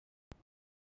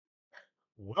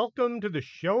Welcome to the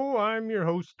show. I'm your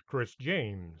host, Chris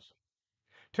James.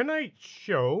 Tonight's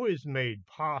show is made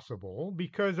possible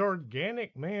because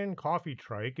Organic Man Coffee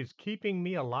Trike is keeping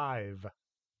me alive.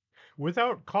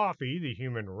 Without coffee, the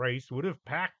human race would have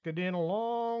packed it in a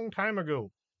long time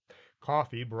ago.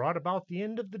 Coffee brought about the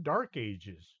end of the Dark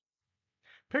Ages.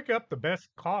 Pick up the best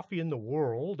coffee in the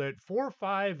world at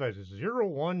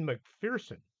 4501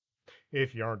 McPherson.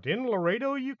 If you aren't in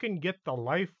Laredo, you can get the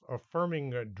life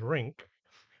affirming drink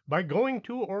by going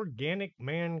to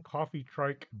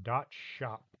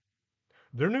organicmancoffeetrike.shop.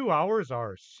 Their new hours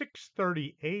are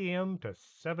 6:30 a.m. to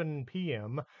 7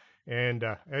 p.m. and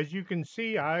as you can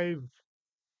see, I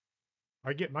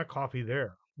get my coffee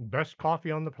there. Best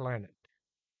coffee on the planet.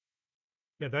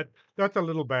 Yeah, that's a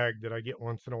little bag that I get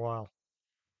once in a while.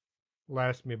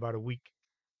 Lasts me about a week.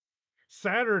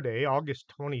 Saturday,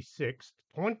 August 26th,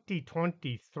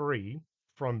 2023,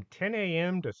 from 10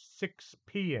 a.m. to 6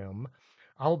 p.m.,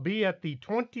 I'll be at the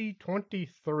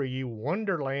 2023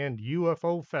 Wonderland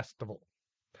UFO Festival,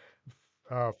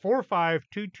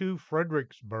 4522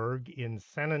 Fredericksburg in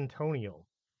San Antonio.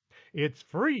 It's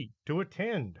free to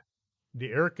attend.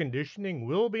 The air conditioning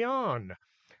will be on.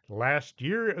 Last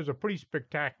year it was a pretty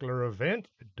spectacular event.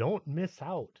 Don't miss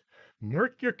out.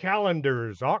 Mark your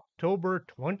calendars, October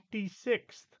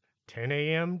 26th, 10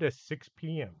 a.m. to 6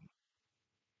 p.m.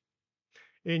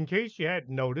 In case you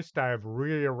hadn't noticed, I've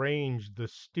rearranged the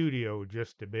studio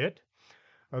just a bit.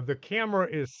 The camera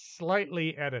is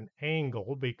slightly at an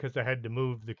angle because I had to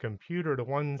move the computer to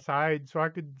one side so I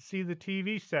could see the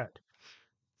TV set.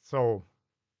 So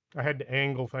I had to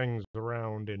angle things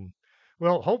around, and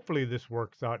well, hopefully this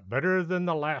works out better than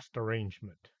the last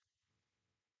arrangement.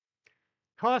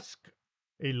 Tusk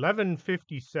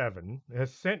 1157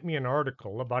 has sent me an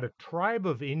article about a tribe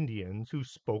of Indians who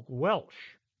spoke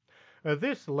Welsh.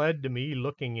 This led to me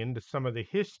looking into some of the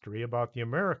history about the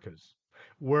Americas,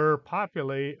 who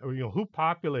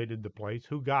populated the place,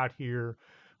 who got here,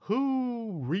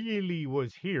 who really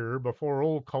was here before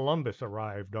old Columbus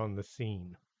arrived on the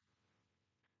scene.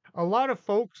 A lot of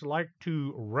folks like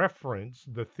to reference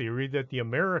the theory that the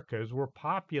Americas were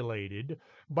populated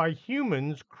by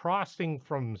humans crossing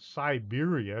from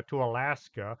Siberia to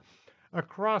Alaska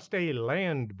across a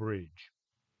land bridge.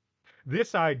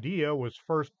 This idea was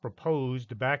first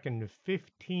proposed back in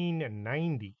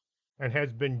 1590 and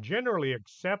has been generally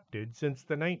accepted since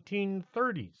the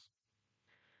 1930s.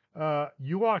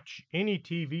 You watch any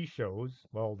TV shows,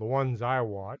 well, the ones I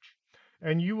watch,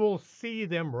 and you will see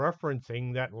them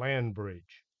referencing that land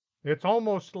bridge. It's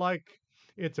almost like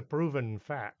it's a proven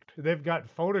fact. They've got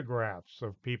photographs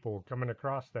of people coming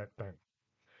across that thing.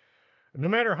 No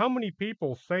matter how many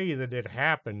people say that it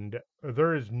happened,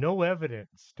 there is no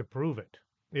evidence to prove it.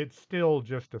 It's still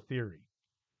just a theory.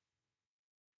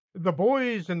 The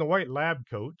boys in the white lab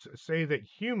coats say that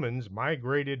humans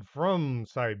migrated from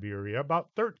Siberia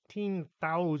about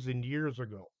 13,000 years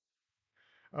ago.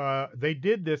 They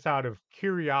did this out of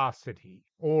curiosity,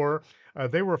 or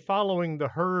they were following the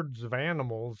herds of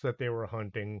animals that they were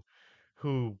hunting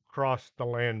who crossed the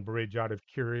land bridge out of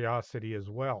curiosity as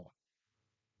well.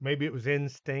 Maybe it was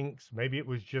instincts, maybe it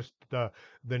was just the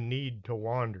need to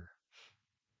wander.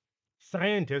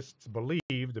 Scientists believe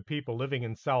the people living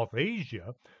in South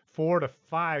Asia 4 to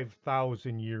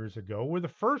 5,000 years ago were the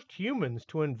first humans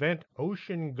to invent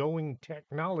ocean-going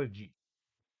technology.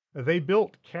 They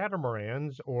built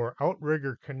catamarans or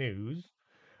outrigger canoes,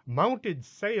 mounted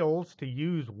sails to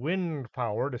use wind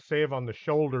power to save on the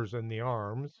shoulders and the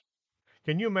arms.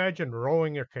 Can you imagine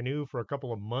rowing a canoe for a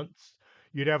couple of months?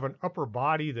 You'd have an upper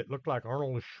body that looked like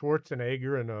Arnold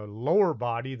Schwarzenegger and a lower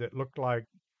body that looked like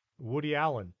Woody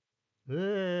Allen.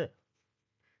 Ugh.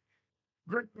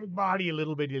 Great big body,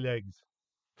 little bitty legs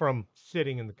from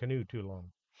sitting in the canoe too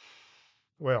long.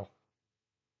 Well,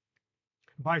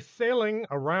 by sailing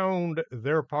around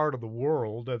their part of the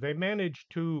world, they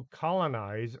managed to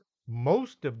colonize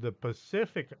most of the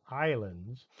Pacific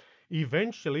islands,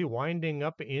 eventually winding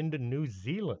up into New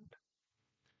Zealand.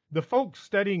 The folks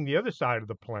studying the other side of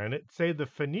the planet say the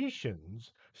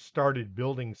Phoenicians started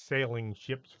building sailing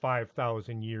ships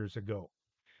 5,000 years ago.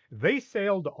 They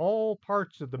sailed all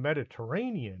parts of the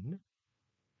Mediterranean,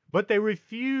 but they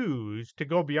refused to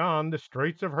go beyond the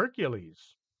Straits of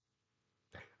Hercules.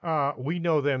 We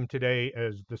know them today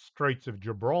as the Straits of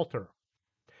Gibraltar.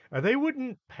 They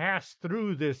wouldn't pass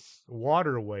through this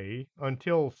waterway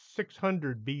until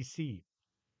 600 BC.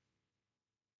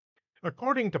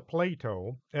 According to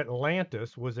Plato,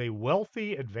 Atlantis was a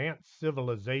wealthy, advanced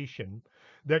civilization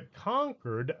that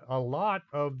conquered a lot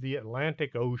of the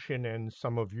Atlantic Ocean and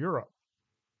some of Europe.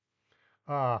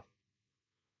 Uh,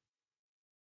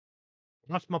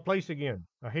 Lost my place again.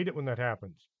 I hate it when that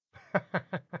happens.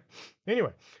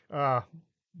 Anyway, uh,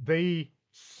 they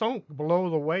sunk below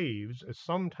the waves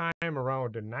sometime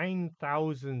around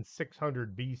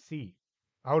 9,600 BC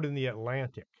out in the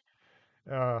Atlantic.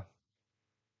 Uh,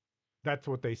 that's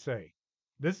what they say.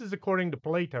 This is according to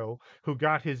Plato, who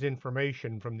got his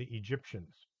information from the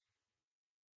Egyptians.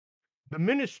 The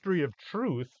Ministry of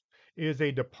Truth is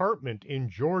a department in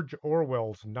George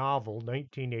Orwell's novel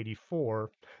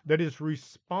 1984 that is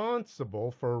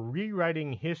responsible for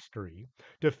rewriting history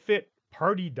to fit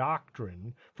party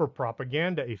doctrine for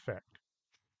propaganda effect.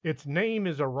 Its name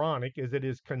is ironic as it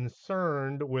is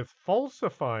concerned with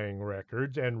falsifying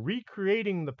records and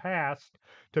recreating the past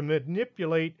to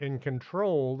manipulate and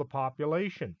control the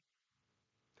population.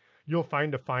 You'll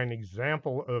find a fine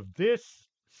example of this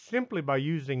simply by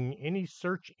using any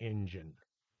search engine.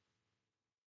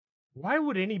 Why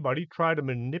would anybody try to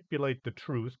manipulate the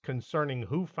truth concerning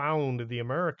who found the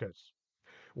Americas?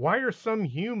 Why are some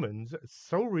humans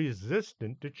so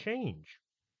resistant to change,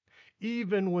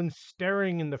 even when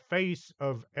staring in the face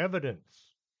of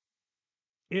evidence?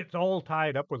 It's all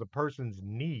tied up with a person's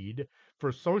need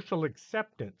for social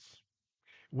acceptance.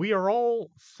 We are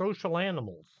all social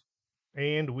animals,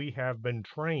 and we have been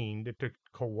trained to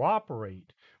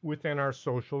cooperate within our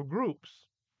social groups.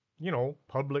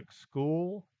 Public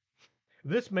school.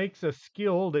 This makes us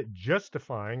skilled at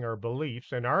justifying our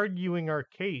beliefs and arguing our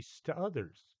case to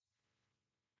others.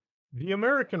 The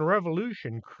American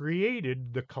Revolution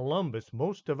created the Columbus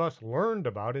most of us learned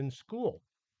about in school.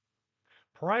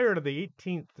 Prior to the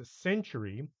 18th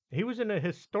century, he was in a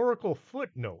historical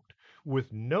footnote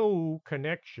with no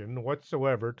connection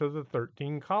whatsoever to the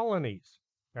 13 colonies.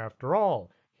 After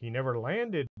all, he never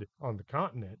landed on the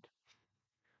continent.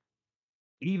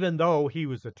 Even though he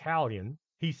was Italian,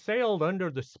 he sailed under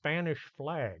the Spanish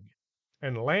flag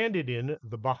and landed in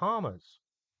the Bahamas.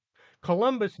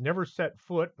 Columbus never set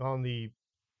foot on the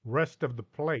rest of the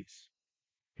place.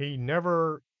 He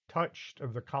never touched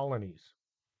the colonies.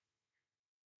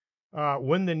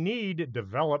 When the need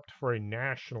developed for a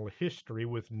national history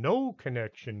with no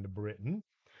connection to Britain,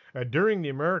 during the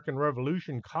American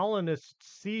Revolution, colonists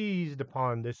seized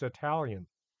upon this Italian.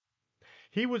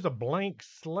 He was a blank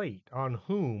slate on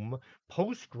whom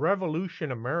post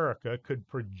revolution America could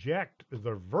project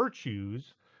the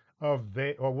virtues or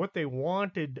what they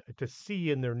wanted to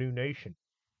see in their new nation.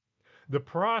 The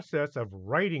process of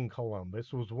writing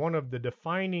Columbus was one of the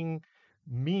defining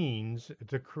means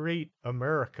to create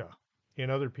America in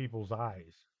other people's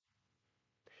eyes.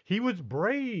 He was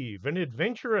brave and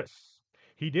adventurous.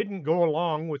 He didn't go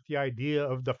along with the idea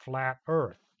of the flat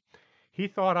earth. He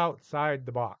thought outside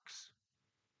the box.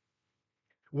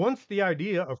 Once the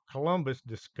idea of Columbus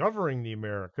discovering the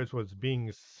Americas was being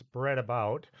spread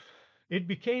about, it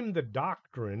became the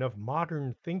doctrine of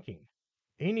modern thinking.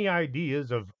 Any ideas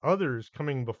of others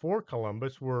coming before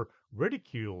Columbus were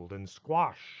ridiculed and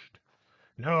squashed.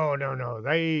 No, no, no,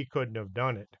 they couldn't have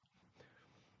done it.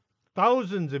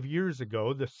 Thousands of years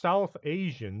ago, the South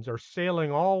Asians are sailing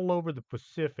all over the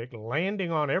Pacific,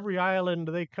 landing on every island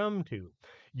they come to.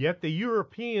 Yet the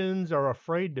Europeans are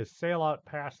afraid to sail out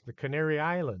past the Canary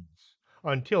Islands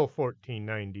until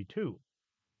 1492.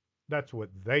 That's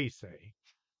what they say.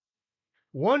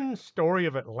 One story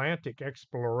of Atlantic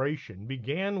exploration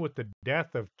began with the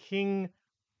death of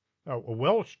a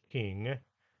Welsh king,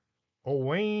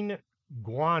 Owain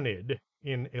Gwynedd,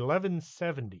 in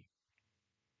 1170.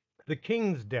 The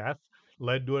king's death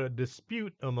led to a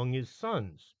dispute among his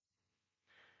sons.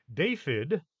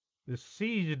 Dafydd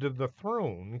seized the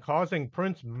throne, causing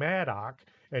Prince Madoc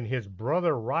and his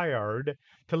brother Riard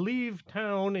to leave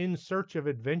town in search of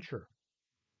adventure.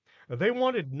 They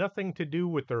wanted nothing to do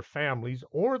with their families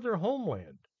or their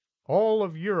homeland. All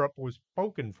of Europe was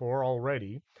spoken for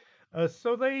already,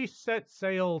 so they set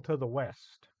sail to the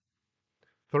west.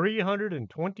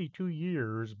 322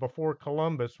 years before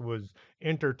Columbus was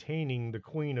entertaining the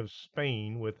Queen of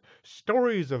Spain with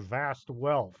stories of vast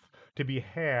wealth to be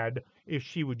had if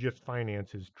she would just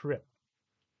finance his trip.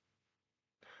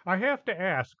 I have to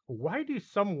ask, why do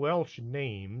some Welsh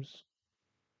names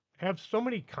have so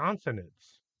many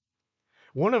consonants?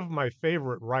 One of my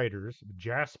favorite writers,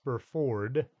 Jasper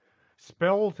Fford,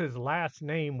 spells his last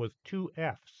name with two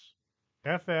F's,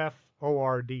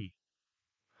 F-F-O-R-D.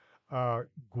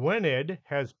 Gwynedd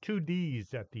has two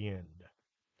D's at the end.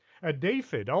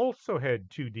 Dafydd also had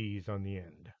two D's on the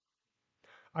end.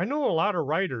 I know a lot of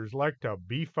writers like to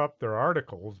beef up their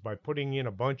articles by putting in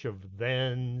a bunch of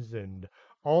thens and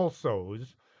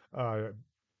alsos, uh,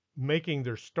 making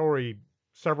their story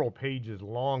several pages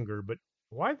longer, but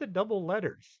why the double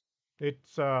letters?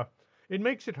 It's It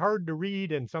makes it hard to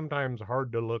read and sometimes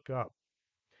hard to look up.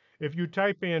 If you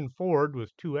type in Ford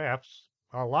with two F's,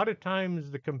 a lot of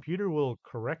times the computer will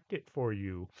correct it for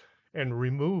you and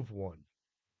remove one.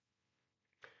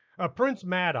 Prince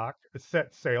Madoc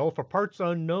set sail for parts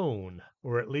unknown,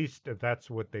 or at least that's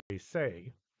what they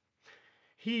say.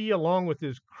 He, along with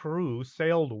his crew,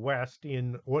 sailed west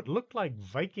in what looked like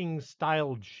Viking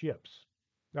styled ships.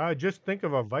 Just think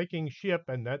of a Viking ship,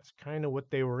 and that's kind of what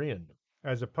they were in,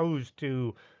 as opposed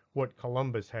to what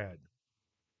Columbus had.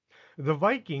 The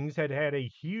Vikings had had a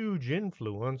huge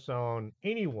influence on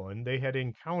anyone they had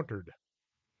encountered.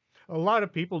 A lot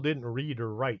of people didn't read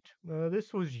or write.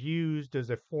 This was used as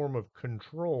a form of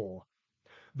control.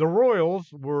 The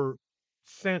royals were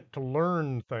sent to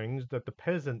learn things that the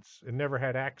peasants never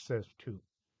had access to.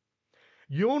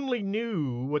 You only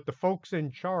knew what the folks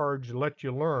in charge let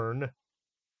you learn,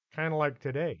 kind of like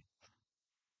today.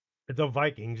 The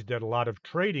Vikings did a lot of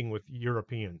trading with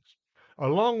Europeans.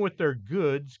 Along with their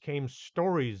goods came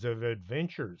stories of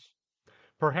adventures.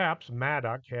 Perhaps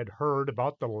Madoc had heard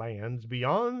about the lands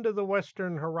beyond the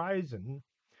western horizon.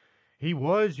 He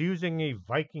was using a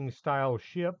Viking style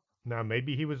ship. Now,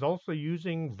 maybe he was also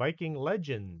using Viking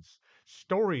legends,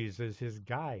 stories as his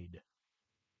guide.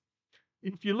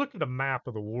 If you look at a map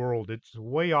of the world, it's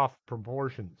way off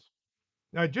proportions.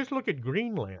 Now, just look at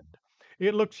Greenland.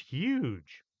 It looks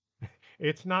huge.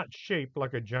 It's not shaped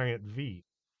like a giant V.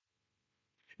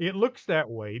 It looks that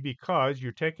way because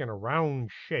you're taking a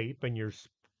round shape and you're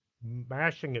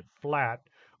smashing it flat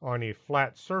on a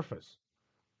flat surface.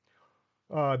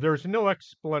 There's no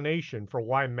explanation for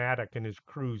why Maddock and his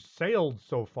crew sailed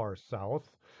so far south,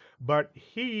 but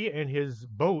he and his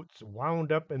boats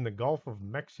wound up in the Gulf of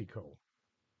Mexico.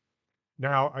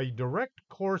 Now, a direct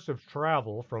course of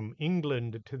travel from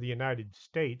England to the United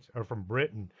States, or from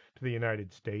Britain to the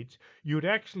United States, you'd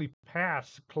actually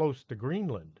pass close to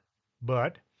Greenland.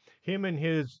 But him and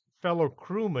his fellow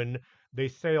crewmen, they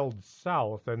sailed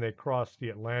south and they crossed the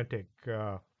Atlantic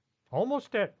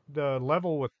almost at the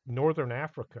level with northern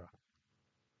Africa.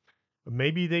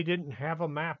 Maybe they didn't have a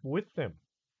map with them,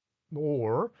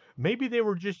 or maybe they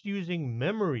were just using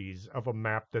memories of a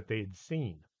map that they'd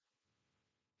seen.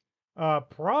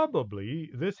 Probably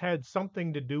this had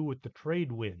something to do with the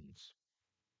trade winds.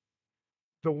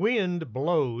 The wind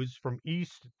blows from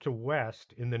east to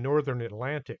west in the northern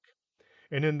Atlantic,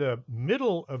 and in the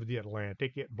middle of the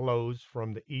Atlantic, it blows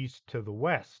from the east to the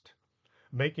west,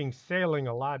 making sailing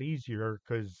a lot easier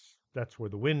because that's where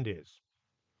the wind is.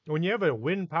 When you have a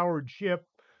wind powered ship,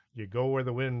 you go where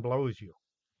the wind blows you.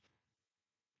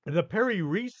 The Peri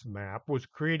Reis map was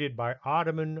created by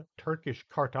Ottoman Turkish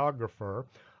cartographer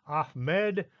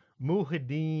Ahmed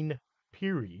Muhiddin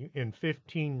Piri in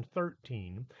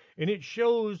 1513, and it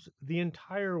shows the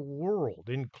entire world,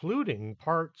 including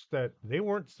parts that they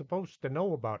weren't supposed to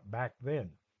know about back then.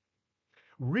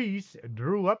 Reis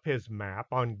drew up his map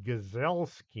on gazelle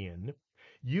skin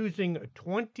using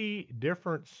 20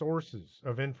 different sources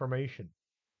of information.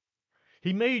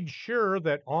 He made sure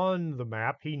that on the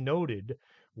map he noted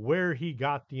where he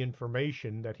got the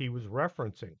information that he was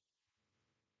referencing.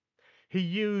 He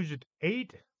used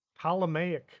 8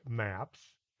 Ptolemaic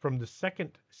maps from the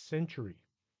 2nd century.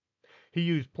 He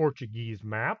used Portuguese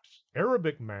maps,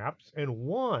 Arabic maps, and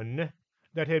one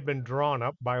that had been drawn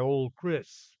up by old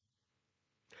Chris.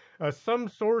 Some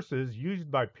sources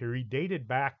used by Peary dated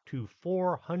back to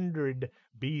 400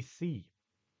 BC.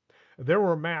 There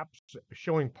were maps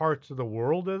showing parts of the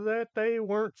world that they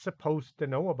weren't supposed to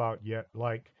know about yet,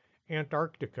 like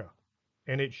Antarctica,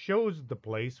 and it shows the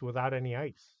place without any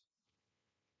ice.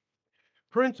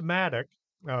 Prince Madoc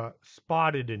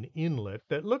spotted an inlet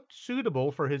that looked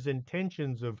suitable for his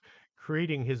intentions of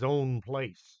creating his own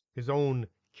place, his own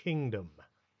kingdom.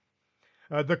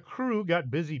 The crew got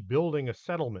busy building a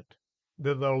settlement.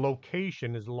 The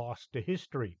location is lost to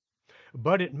history,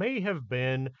 but it may have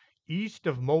been east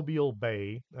of Mobile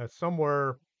Bay,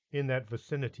 somewhere in that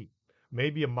vicinity,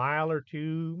 maybe a mile or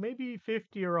two, maybe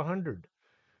 50 or 100,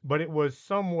 but it was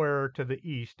somewhere to the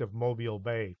east of Mobile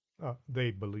Bay,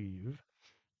 they believe.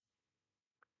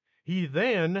 He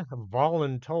then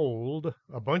voluntold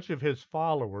a bunch of his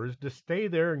followers to stay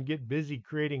there and get busy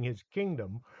creating his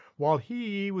kingdom while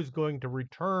he was going to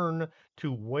return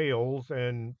to Wales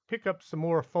and pick up some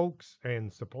more folks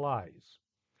and supplies,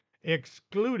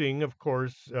 excluding, of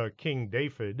course, King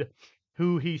David,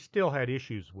 who he still had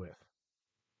issues with.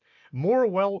 More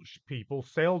Welsh people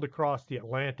sailed across the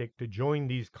Atlantic to join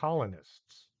these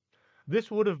colonists.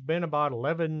 This would have been about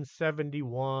 1171,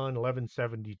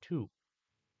 1172.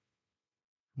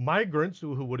 Migrants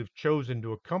who would have chosen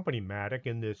to accompany Madoc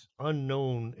in this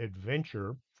unknown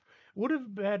adventure would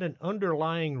have had an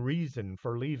underlying reason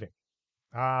for leaving.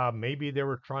 Maybe they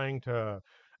were trying to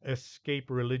escape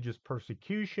religious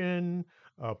persecution,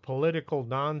 political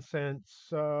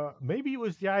nonsense. Maybe it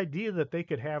was the idea that they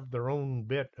could have their own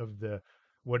bit of the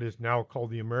what is now called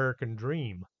the American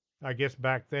dream. I guess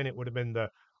back then it would have been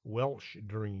the Welsh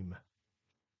dream.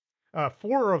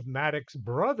 Four of Maddox's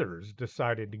brothers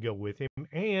decided to go with him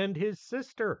and his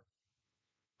sister.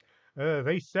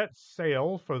 They set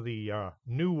sail for the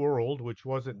New World, which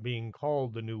wasn't being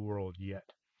called the New World yet.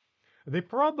 They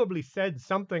probably said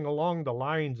something along the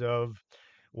lines of,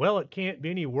 well, it can't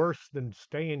be any worse than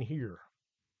staying here.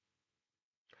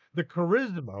 The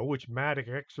charisma which Maddox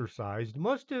exercised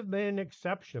must have been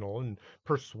exceptional in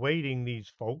persuading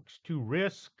these folks to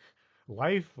risk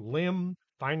life, limb,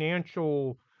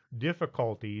 financial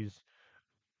difficulties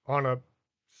on a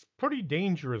pretty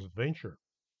dangerous venture.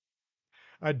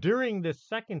 During this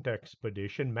second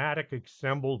expedition, Maddox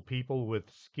assembled people with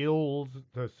skills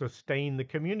to sustain the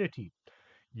community.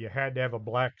 You had to have a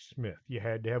blacksmith. You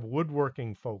had to have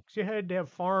woodworking folks. You had to have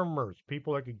farmers,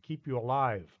 people that could keep you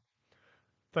alive,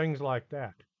 things like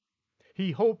that.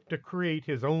 He hoped to create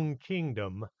his own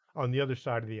kingdom on the other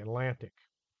side of the Atlantic.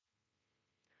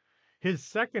 His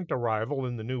second arrival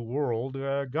in the New World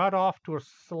got off to a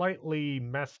slightly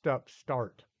messed up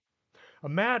start.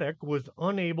 Maddox was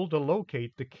unable to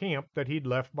locate the camp that he'd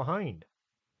left behind.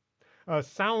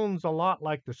 Sounds a lot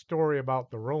like the story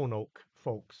about the Roanoke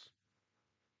folks.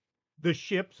 The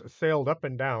ships sailed up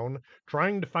and down,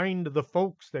 trying to find the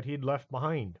folks that he'd left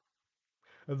behind.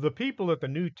 The people at the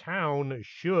new town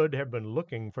should have been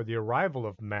looking for the arrival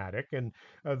of Maddox and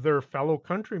their fellow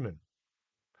countrymen.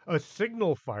 A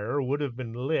signal fire would have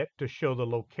been lit to show the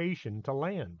location to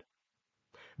land.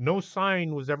 No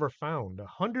sign was ever found.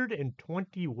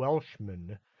 120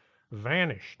 Welshmen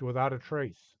vanished without a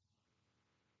trace.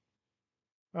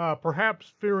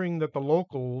 Perhaps fearing that the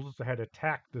locals had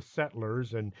attacked the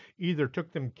settlers and either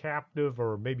took them captive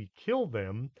or maybe killed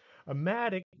them,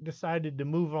 Maddox decided to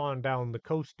move on down the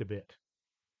coast a bit.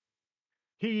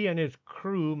 He and his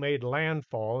crew made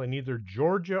landfall in either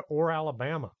Georgia or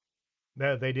Alabama.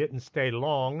 They didn't stay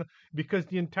long because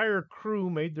the entire crew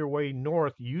made their way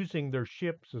north using their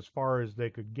ships as far as they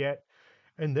could get,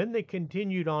 and then they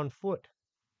continued on foot.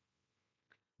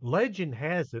 Legend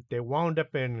has it they wound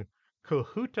up in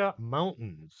Cohutta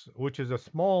Mountains, which is a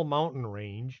small mountain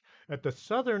range at the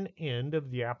southern end of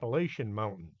the Appalachian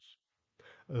Mountains.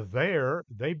 There,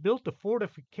 they built a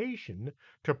fortification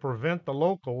to prevent the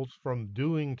locals from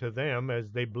doing to them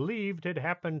as they believed had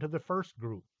happened to the first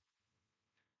group.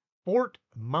 Fort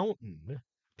Mountain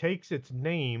takes its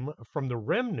name from the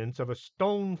remnants of a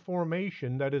stone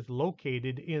formation that is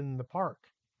located in the park.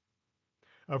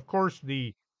 Of course,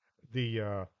 the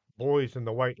boys in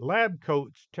the white lab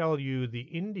coats tell you the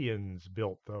Indians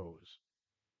built those.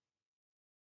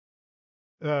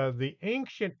 The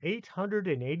ancient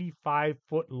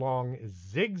 885-foot long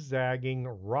zigzagging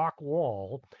rock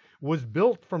wall was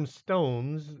built from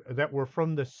stones that were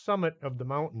from the summit of the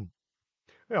mountain.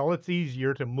 Well, it's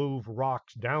easier to move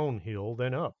rocks downhill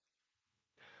than up.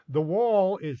 The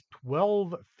wall is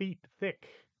 12 feet thick.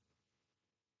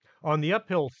 On the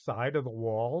uphill side of the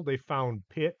wall, they found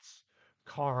pits,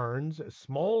 cairns,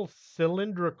 small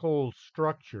cylindrical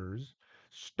structures,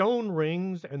 stone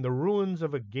rings, and the ruins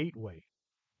of a gateway.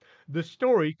 The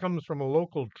story comes from a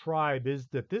local tribe is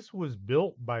that this was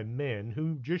built by men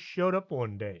who just showed up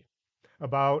one day,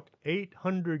 about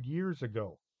 800 years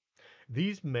ago.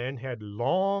 These men had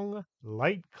long,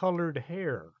 light-colored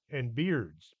hair and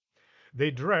beards.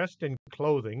 They dressed in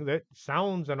clothing that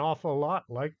sounds an awful lot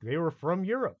like they were from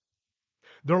Europe.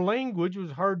 Their language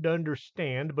was hard to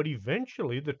understand, but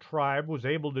eventually the tribe was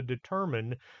able to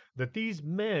determine that these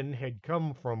men had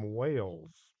come from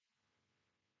Wales.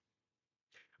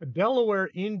 Delaware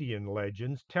Indian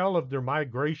legends tell of their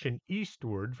migration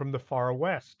eastward from the far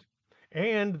west,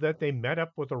 and that they met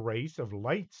up with a race of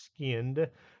light skinned,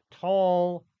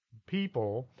 tall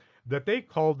people that they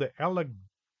called the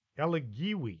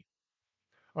Allegheny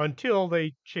until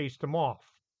they chased them off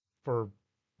for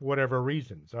whatever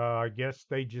reasons. I guess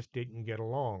they just didn't get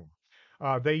along.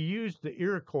 They used the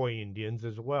Iroquois Indians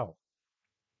as well.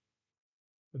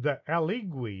 The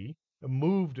Allegheny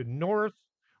moved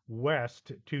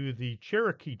northwest to the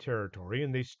Cherokee territory,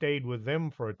 and they stayed with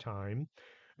them for a time.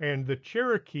 And the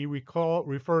Cherokee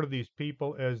refer to these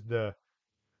people as the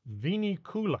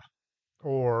Vinicula,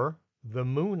 or the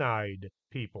moon-eyed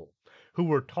people, who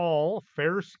were tall,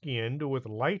 fair-skinned, with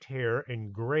light hair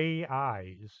and gray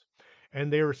eyes,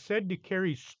 and they are said to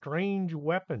carry strange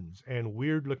weapons and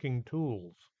weird-looking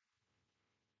tools.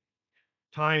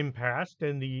 Time passed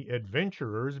and the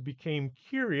adventurers became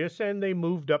curious and they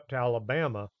moved up to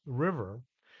Alabama River,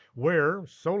 where,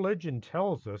 so legend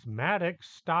tells us, Maddox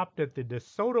stopped at the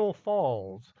DeSoto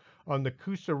Falls on the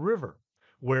Coosa River,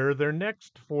 where their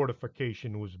next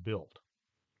fortification was built.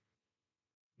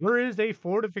 There is a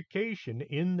fortification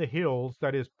in the hills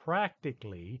that is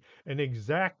practically an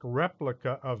exact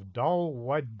replica of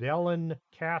Dalwadellen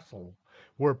Castle,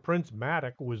 where Prince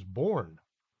Madoc was born.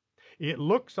 It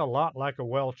looks a lot like a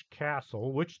Welsh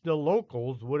castle, which the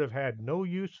locals would have had no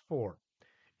use for.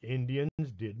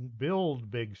 Indians didn't build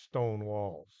big stone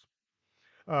walls.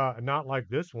 Not like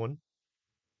this one.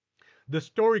 The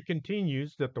story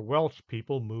continues that the Welsh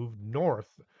people moved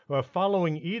north,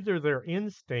 following either their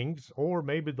instincts or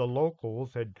maybe the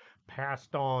locals had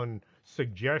passed on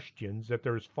suggestions that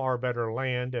there's far better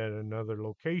land at another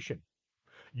location.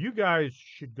 You guys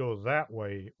should go that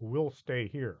way. We'll stay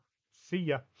here. See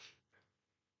ya.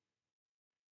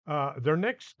 Their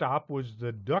next stop was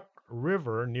the Duck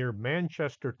River near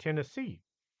Manchester, Tennessee.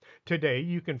 Today,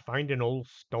 you can find an old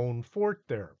stone fort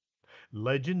there.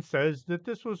 Legend says that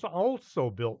this was also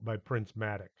built by Prince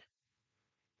Madoc.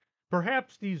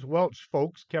 Perhaps these Welsh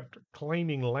folks kept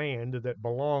claiming land that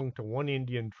belonged to one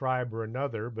Indian tribe or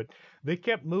another, but they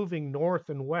kept moving north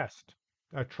and west,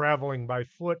 traveling by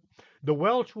foot. The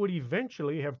Welsh would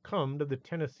eventually have come to the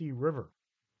Tennessee River.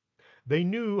 They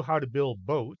knew how to build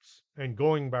boats, and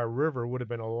going by river would have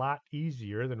been a lot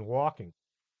easier than walking.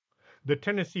 The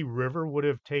Tennessee River would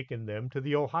have taken them to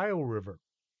the Ohio River.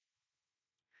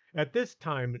 At this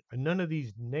time, none of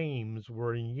these names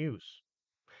were in use.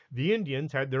 The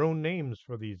Indians had their own names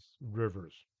for these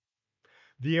rivers.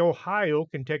 The Ohio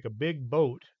can take a big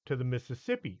boat to the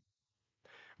Mississippi.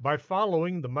 By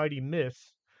following the mighty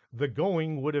Miss, the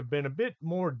going would have been a bit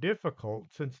more difficult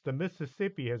since the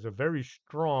Mississippi has a very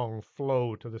strong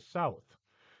flow to the south.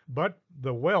 But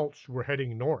the Welsh were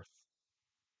heading north.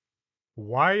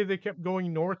 Why they kept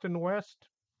going north and west,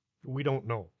 we don't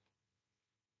know.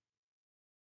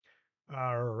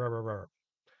 Uh,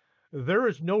 there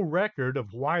is no record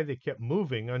of why they kept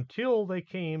moving until they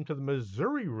came to the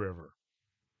Missouri River.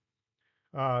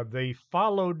 They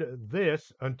followed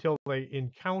this until they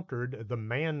encountered the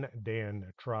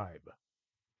Mandan tribe.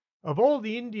 Of all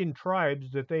the Indian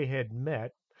tribes that they had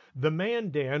met, the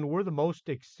Mandan were the most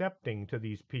accepting to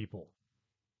these people.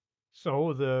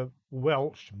 So the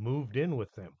Welsh moved in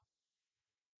with them.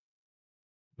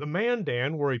 The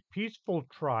Mandan were a peaceful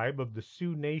tribe of the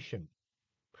Sioux Nation.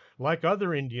 Like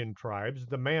other Indian tribes,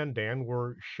 the Mandan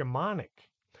were shamanic.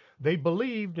 They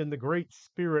believed in the great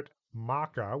spirit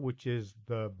Maka, which is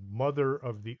the mother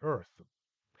of the earth,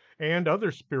 and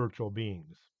other spiritual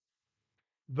beings.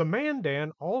 The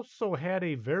Mandan also had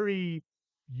a very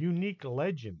unique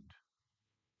legend.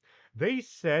 They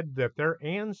said that their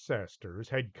ancestors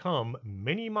had come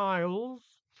many miles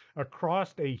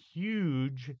across a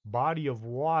huge body of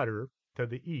water to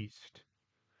the east.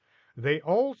 They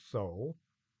also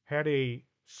had a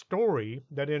story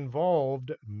that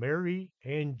involved Mary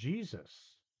and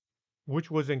Jesus,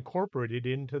 which was incorporated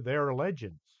into their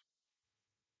legends.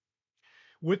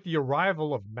 With the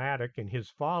arrival of Madoc and his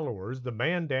followers, the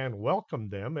Mandan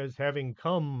welcomed them as having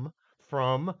come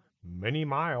from many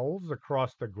miles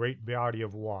across the great body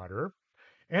of water,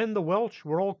 and the Welsh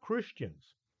were all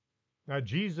Christians. Now,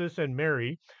 Jesus and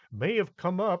Mary may have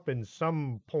come up in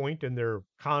some point in their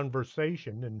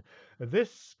conversation, and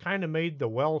this kind of made the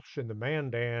Welsh and the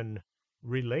Mandan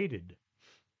related.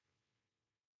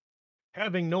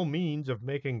 Having no means of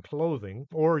making clothing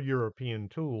or European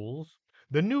tools,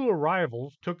 the new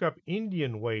arrivals took up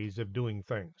Indian ways of doing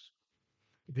things.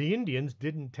 The Indians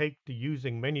didn't take to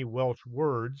using many Welsh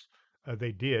words.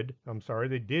 They did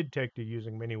take to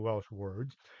using many Welsh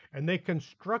words, and they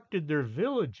constructed their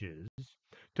villages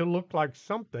to look like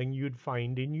something you'd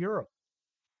find in Europe.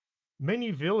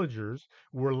 Many villagers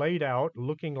were laid out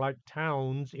looking like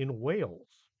towns in Wales.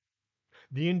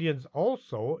 The Indians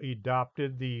also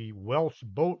adopted the Welsh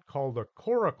boat called a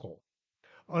coracle.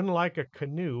 Unlike a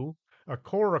canoe, a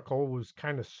coracle was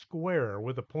kind of square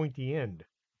with a pointy end.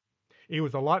 It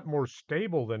was a lot more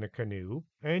stable than a canoe,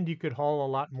 and you could haul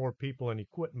a lot more people and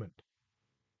equipment.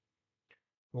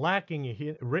 Lacking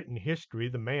a written history,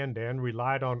 the Mandan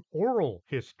relied on oral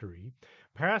history,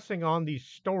 passing on these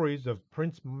stories of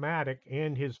Prince Madoc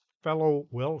and his fellow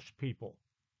Welsh people.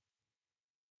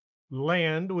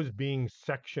 Land was being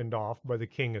sectioned off by the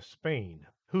King of Spain,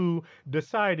 who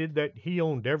decided that he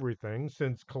owned everything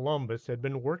since Columbus had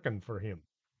been working for him.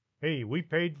 Hey, we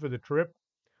paid for the trip,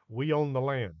 we own the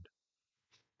land.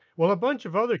 Well, a bunch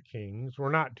of other kings were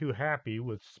not too happy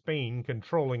with Spain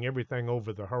controlling everything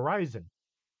over the horizon.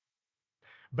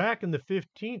 Back in the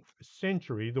 15th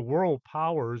century, the world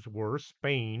powers were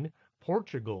Spain,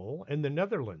 Portugal, and the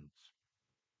Netherlands.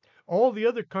 All the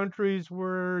other countries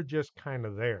were just kind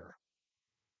of there.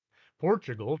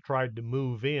 Portugal tried to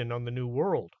move in on the New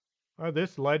World.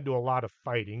 This led to a lot of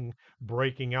fighting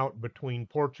breaking out between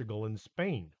Portugal and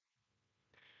Spain.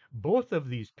 Both of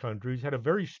these countries had a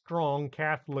very strong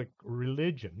Catholic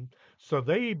religion, so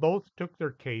they both took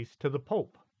their case to the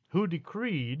Pope, who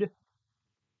decreed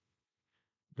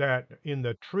that in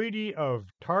the Treaty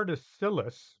of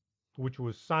Tordesillas, which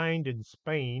was signed in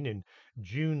Spain in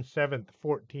June 7th,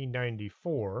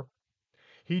 1494,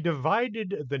 he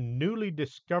divided the newly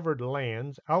discovered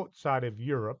lands outside of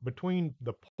Europe between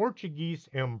the Portuguese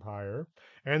Empire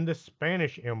and the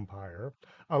Spanish Empire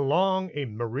along a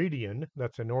meridian,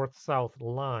 that's a north south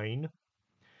line,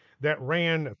 that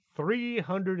ran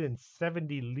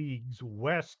 370 leagues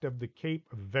west of the Cape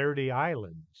Verde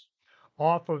Islands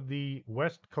off of the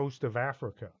west coast of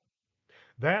Africa.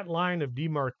 That line of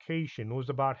demarcation was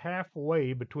about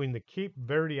halfway between the Cape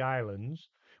Verde Islands,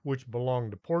 which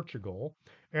belonged to Portugal,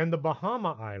 and the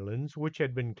Bahama Islands, which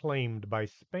had been claimed by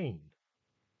Spain.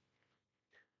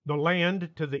 The land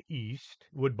to the east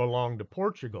would belong to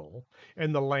Portugal,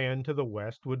 and the land to the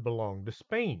west would belong to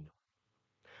Spain.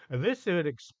 This would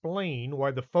explain why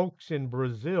the folks in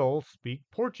Brazil speak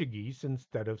Portuguese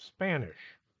instead of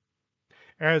Spanish.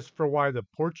 As for why the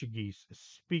Portuguese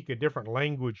speak a different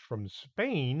language from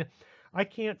Spain, I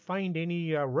can't find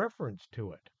any reference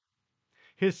to it.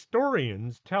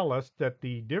 Historians tell us that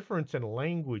the difference in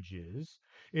languages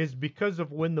is because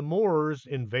of when the Moors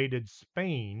invaded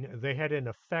Spain, they had an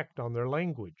effect on their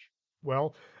language.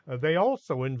 Well, they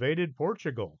also invaded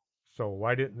Portugal, so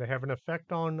why didn't they have an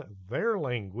effect on their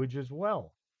language as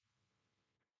well?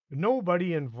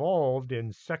 Nobody involved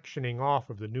in sectioning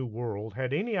off of the New World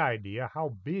had any idea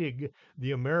how big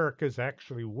the Americas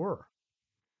actually were.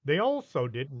 They also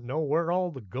didn't know where all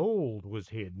the gold was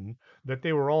hidden that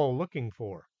they were all looking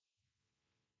for.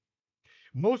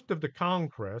 Most of the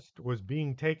conquest was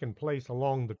being taken place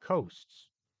along the coasts.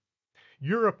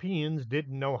 Europeans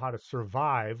didn't know how to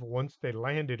survive once they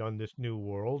landed on this new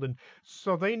world, and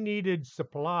so they needed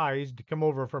supplies to come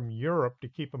over from Europe to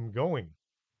keep them going.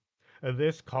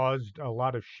 This caused a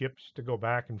lot of ships to go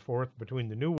back and forth between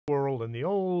the New World and the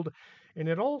Old, and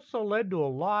it also led to a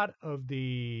lot of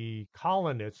the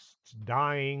colonists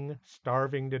dying,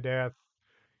 starving to death,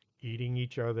 eating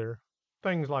each other,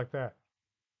 things like that.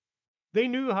 They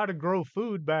knew how to grow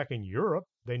food back in Europe.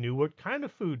 They knew what kind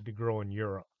of food to grow in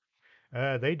Europe.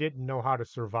 They didn't know how to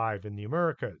survive in the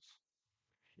Americas.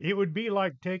 It would be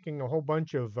like taking a whole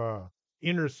bunch of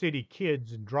inner city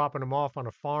kids and dropping them off on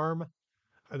a farm.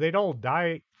 They'd all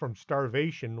die from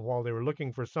starvation while they were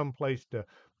looking for some place to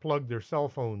plug their cell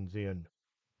phones in.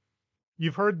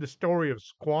 You've heard the story of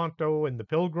Squanto and the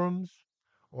Pilgrims?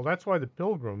 Well, that's why the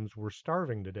Pilgrims were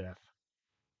starving to death.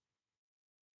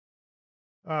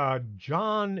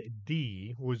 John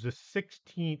Dee was a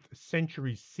 16th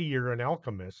century seer and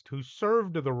alchemist who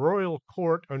served the royal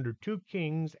court under two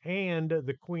kings and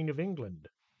the Queen of England.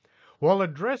 While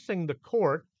addressing the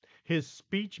court, his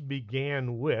speech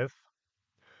began with,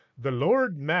 "The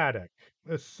Lord Madoc,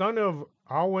 a son of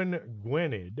Owen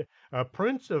Gwynedd, a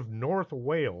prince of North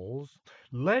Wales,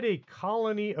 led a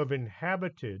colony of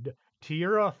inhabited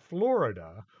Tierra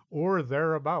Florida or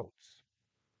thereabouts."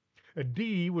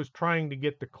 Dee was trying to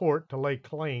get the court to lay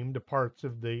claim to parts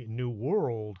of the New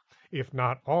World, if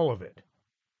not all of it.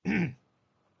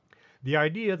 The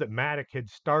idea that Madoc had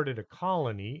started a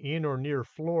colony in or near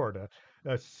Florida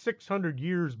 600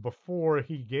 years before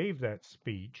he gave that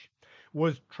speech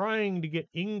was trying to get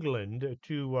England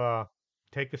to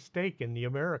take a stake in the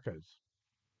Americas.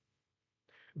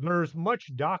 There's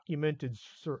much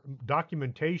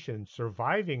documentation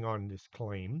surviving on this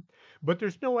claim, but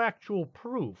there's no actual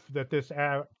proof that this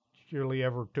actually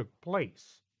ever took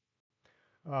place.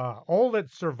 All that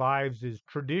survives is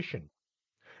tradition.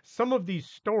 Some of these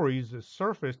stories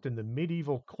surfaced in the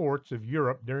medieval courts of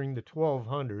Europe during the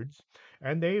 1200s,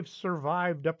 and they've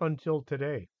survived up until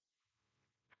today.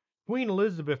 Queen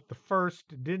Elizabeth I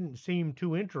didn't seem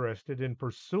too interested in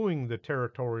pursuing the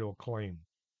territorial claim.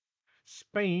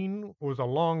 Spain was a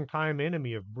longtime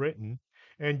enemy of Britain,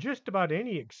 and just about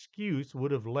any excuse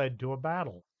would have led to a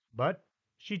battle, but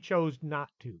she chose not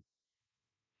to.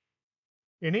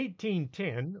 In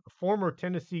 1810, former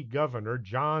Tennessee Governor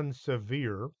John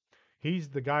Sevier, he's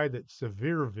the guy that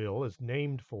Sevierville is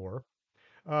named for,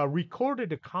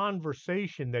 recorded a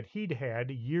conversation that he'd had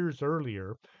years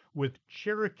earlier with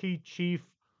Cherokee Chief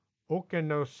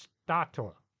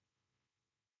Okeenostato.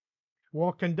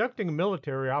 While conducting a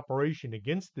military operation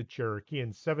against the Cherokee in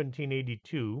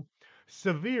 1782,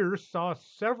 Sevier saw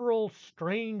several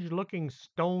strange looking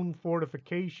stone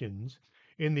fortifications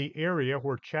in the area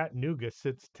where Chattanooga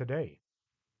sits today.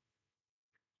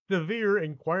 Sevier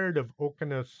inquired of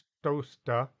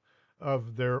Okonostosta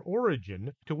of their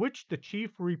origin, to which the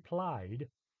chief replied,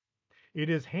 "It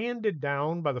is handed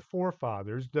down by the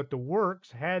forefathers that the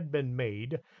works had been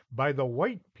made by the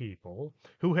white people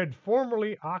who had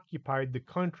formerly occupied the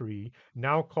country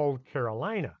now called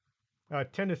Carolina."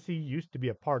 Tennessee used to be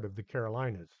a part of the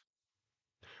Carolinas.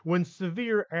 When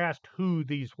Sevier asked who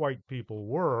these white people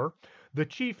were, the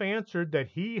chief answered that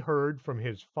he heard from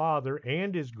his father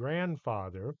and his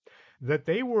grandfather that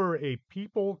they were a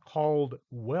people called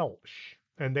Welsh,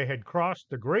 and they had crossed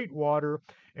the great water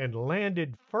and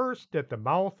landed first at the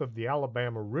mouth of the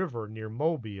Alabama River near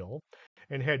Mobile,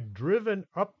 and had driven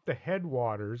up the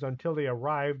headwaters until they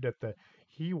arrived at the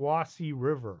Hiwassee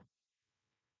River.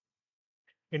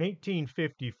 In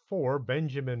 1854,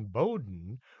 Benjamin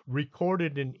Bowdoin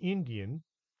recorded an Indian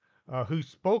who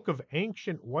spoke of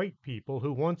ancient white people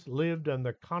who once lived on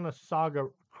the Conasauga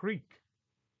Creek.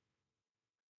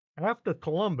 After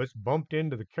Columbus bumped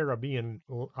into the Caribbean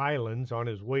islands on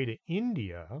his way to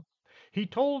India, he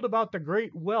told about the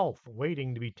great wealth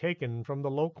waiting to be taken from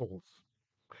the locals.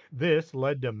 This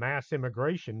led to mass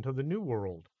immigration to the New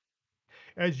World.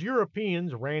 As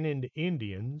Europeans ran into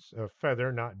Indians,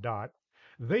 feather, not dot,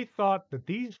 they thought that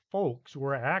these folks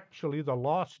were actually the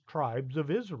lost tribes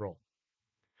of Israel.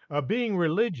 Being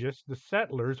religious, the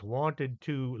settlers wanted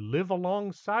to live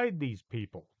alongside these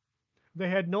people. They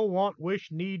had no want,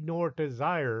 wish, need, nor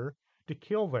desire to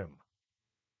kill them.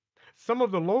 Some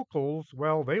of the locals,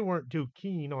 well, they weren't too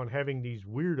keen on having these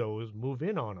weirdos move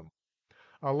in on them.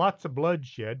 Lots of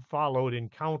bloodshed followed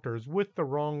encounters with the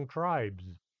wrong tribes.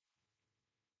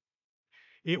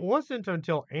 It wasn't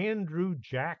until Andrew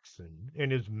Jackson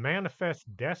and his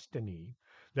Manifest Destiny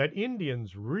that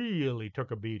Indians really took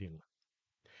a beating.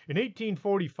 In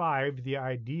 1845, the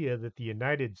idea that the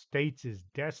United States is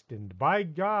destined by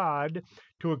God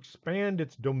to expand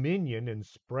its dominion and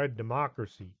spread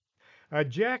democracy,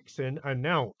 Jackson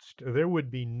announced there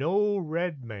would be no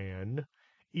red man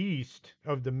east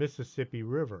of the Mississippi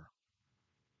River.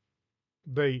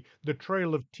 The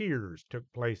Trail of Tears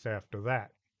took place after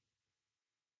that.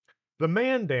 The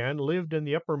Mandan lived in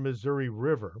the upper Missouri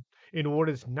River in what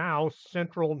is now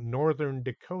central northern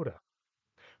Dakota.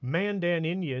 Mandan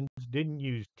Indians didn't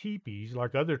use teepees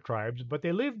like other tribes, but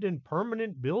they lived in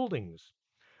permanent buildings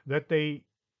that they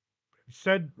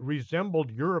said resembled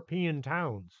European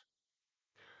towns.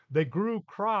 They grew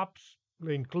crops,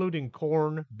 including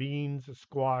corn, beans,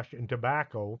 squash, and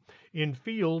tobacco, in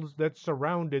fields that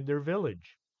surrounded their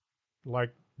village,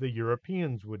 like the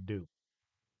Europeans would do.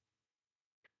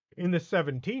 In the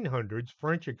 1700s,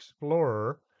 French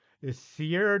explorer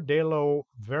Sieur de la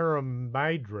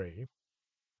Véromède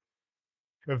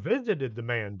visited the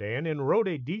Mandan and wrote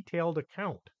a detailed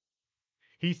account.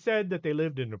 He said that they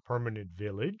lived in a permanent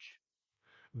village.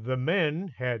 The men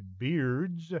had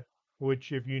beards,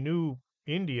 which, if you knew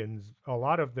Indians, a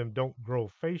lot of them don't grow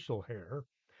facial hair.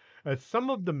 Some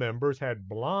of the members had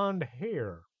blond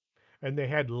hair, and they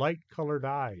had light colored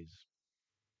eyes.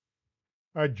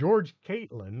 George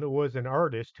Catlin was an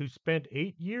artist who spent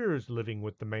 8 years living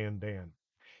with the Mandan.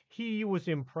 He was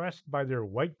impressed by their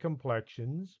white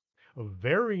complexions,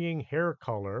 varying hair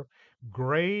color,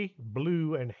 gray,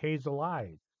 blue, and hazel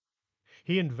eyes.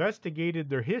 He investigated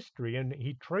their history and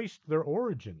he traced their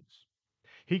origins.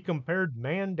 He compared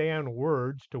Mandan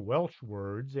words to Welsh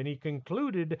words and he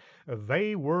concluded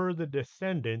they were the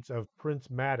descendants of Prince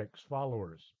Madoc's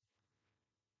followers.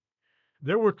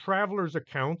 There were travelers'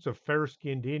 accounts of fair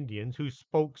skinned Indians who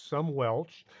spoke some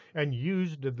Welsh and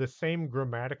used the same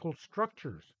grammatical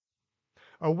structures.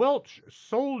 A Welsh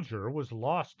soldier was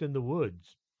lost in the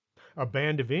woods. A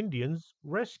band of Indians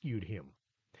rescued him.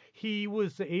 He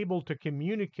was able to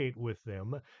communicate with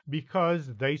them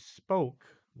because they spoke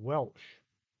Welsh.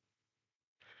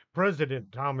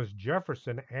 President Thomas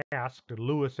Jefferson asked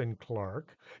Lewis and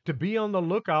Clark to be on the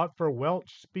lookout for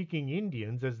Welsh speaking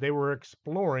Indians as they were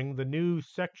exploring the new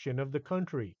section of the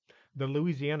country, the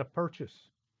Louisiana Purchase.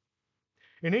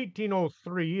 In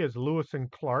 1803, as Lewis and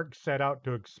Clark set out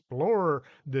to explore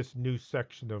this new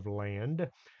section of land,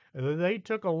 they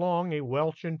took along a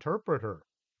Welsh interpreter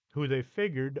who they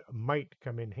figured might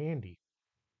come in handy.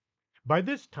 By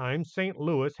this time, St.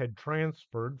 Louis had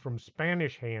transferred from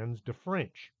Spanish hands to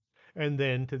French, and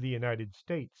then to the United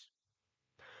States.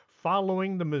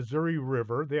 Following the Missouri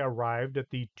River, they arrived at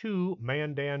the two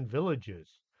Mandan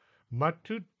villages,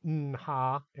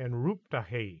 Matutinha and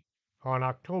Ruptahe. on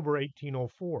October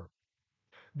 1804.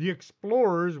 The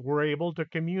explorers were able to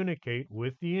communicate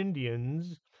with the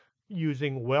Indians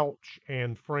using Welsh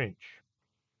and French.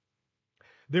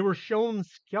 They were shown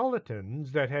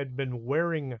skeletons that had been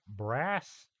wearing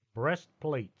brass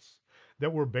breastplates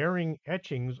that were bearing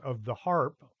etchings of the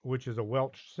harp, which is a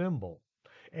Welsh symbol.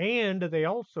 And they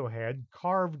also had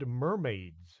carved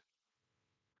mermaids.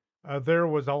 There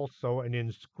was also an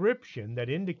inscription that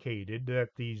indicated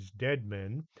that these dead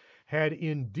men had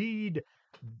indeed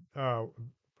uh,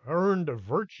 earned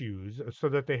virtues so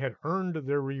that they had earned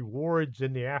their rewards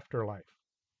in the afterlife.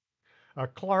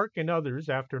 Clark and others,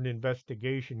 after an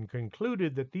investigation,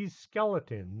 concluded that these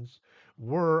skeletons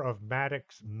were of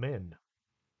Maddox's men.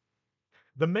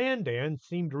 The Mandans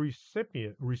seemed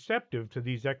receptive to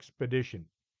these expeditions.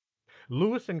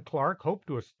 Lewis and Clark hoped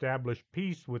to establish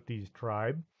peace with these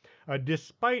tribes.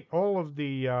 Despite all of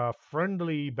the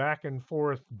friendly back and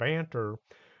forth banter,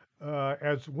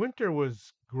 as winter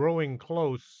was growing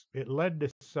close, it led to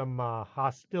some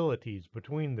hostilities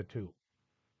between the two.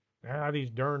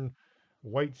 These darn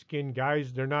white skinned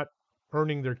guys, they're not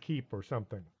earning their keep or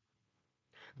something.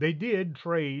 They did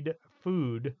trade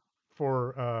food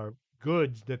for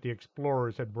goods that the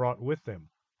explorers had brought with them.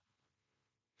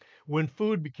 When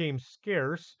food became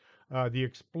scarce, the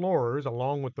explorers,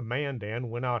 along with the Mandan,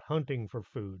 went out hunting for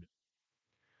food.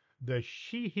 The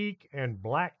Shehik and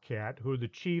Black Cat, who are the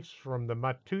chiefs from the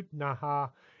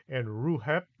Matutnaha and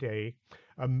Ruhepte,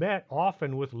 met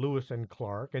often with Lewis and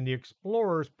Clark, and the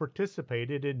explorers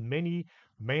participated in many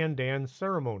Mandan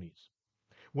ceremonies.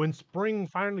 When spring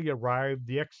finally arrived,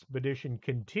 the expedition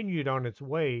continued on its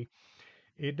way.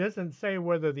 It doesn't say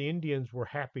whether the Indians were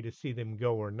happy to see them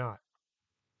go or not.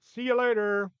 See you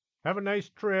later. Have a nice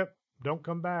trip. Don't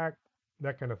come back.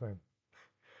 That kind of thing.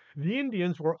 The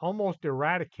Indians were almost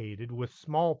eradicated with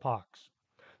smallpox.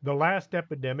 The last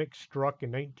epidemic struck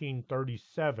in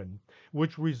 1937,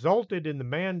 which resulted in the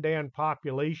Mandan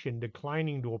population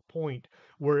declining to a point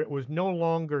where it was no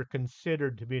longer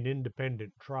considered to be an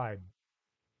independent tribe.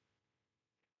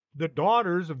 The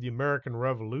Daughters of the American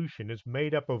Revolution is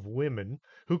made up of women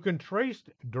who can trace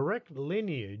direct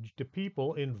lineage to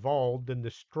people involved in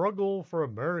the struggle for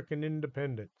American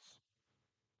independence.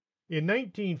 In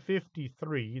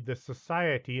 1953, the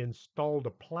Society installed a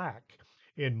plaque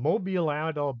in Mobile,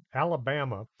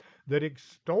 Alabama, that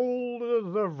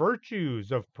extolled the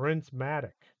virtues of Prince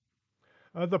Madoc.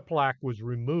 The plaque was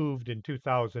removed in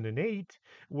 2008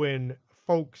 when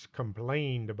folks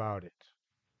complained about it.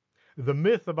 The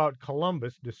myth about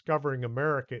Columbus discovering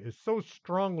America is so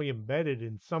strongly embedded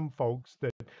in some folks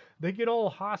that they get all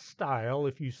hostile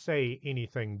if you say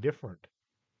anything different.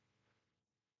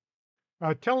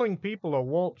 Telling people a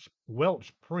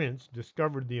Welsh prince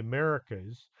discovered the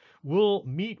Americas will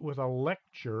meet with a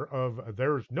lecture of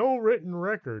there's no written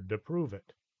record to prove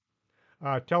it.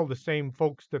 Tell the same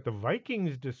folks that the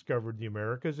Vikings discovered the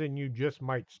Americas and you just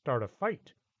might start a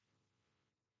fight.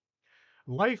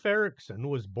 Leif Erikson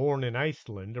was born in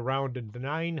Iceland around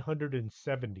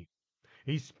 970.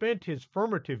 He spent his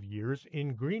formative years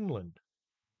in Greenland.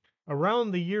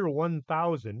 Around the year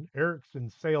 1000, Erikson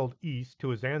sailed east to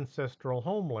his ancestral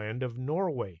homeland of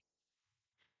Norway.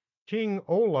 King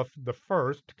Olaf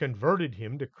I converted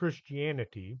him to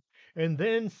Christianity and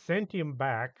then sent him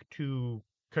back to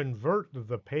convert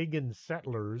the pagan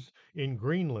settlers in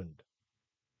Greenland.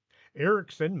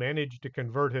 Erikson managed to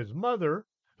convert his mother,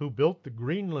 who built the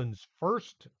Greenland's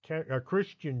first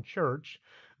Christian church,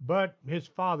 but his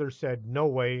father said no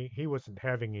way, he wasn't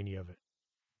having any of it.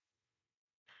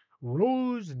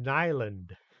 Rose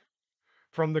Nyland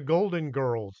from the Golden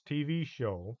Girls TV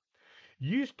show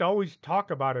used to always talk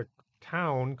about a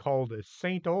town called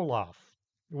St. Olaf,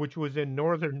 which was in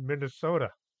northern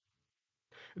Minnesota.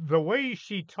 The way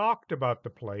she talked about the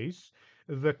place,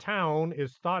 the town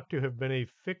is thought to have been a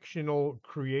fictional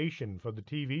creation for the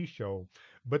TV show,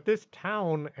 but this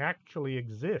town actually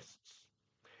exists.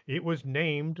 It was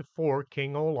named for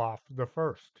King Olaf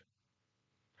I.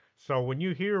 So when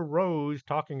you hear Rose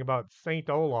talking about St.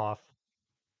 Olaf,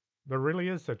 there really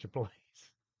is such a place.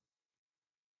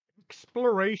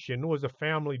 Exploration was a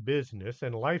family business,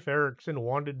 and Leif Erikson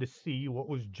wanted to see what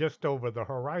was just over the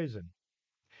horizon.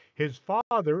 His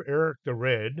father, Eric the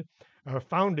Red,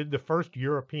 founded the first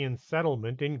European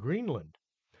settlement in Greenland,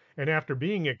 and after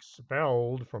being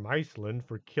expelled from Iceland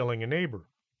for killing a neighbor.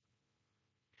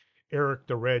 Eric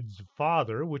the Red's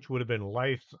father, which would have been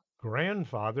Leif's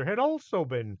grandfather, had also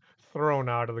been thrown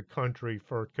out of the country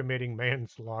for committing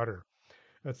manslaughter.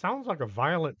 It sounds like a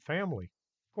violent family.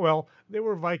 Well, they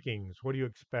were Vikings. What do you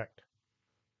expect?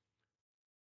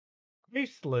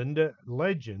 Iceland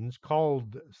legends,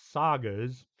 called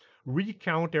sagas,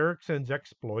 recount Ericsson's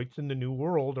exploits in the New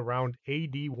World around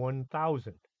AD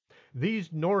 1000.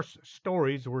 These Norse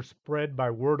stories were spread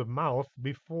by word of mouth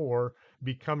before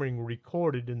becoming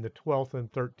recorded in the 12th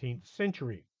and 13th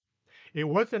century. It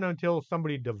wasn't until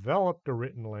somebody developed a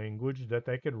written language that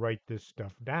they could write this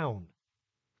stuff down.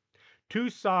 Two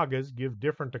sagas give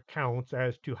different accounts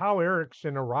as to how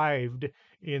Ericsson arrived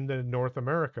in the North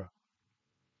America.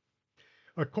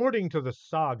 According to the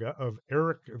saga of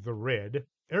Eric the Red,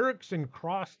 Ericsson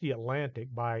crossed the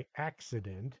Atlantic by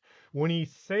accident when he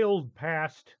sailed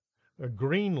past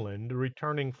Greenland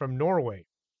returning from Norway.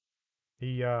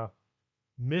 He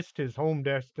missed his home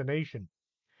destination.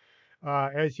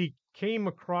 As he came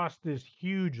across this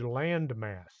huge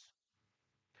landmass,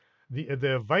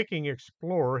 the Viking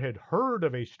explorer had heard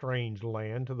of a strange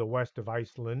land to the west of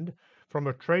Iceland from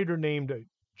a trader named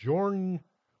Bjorn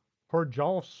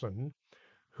Thorjalfsson,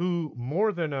 who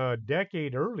more than a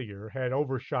decade earlier had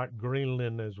overshot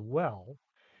Greenland as well.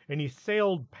 And he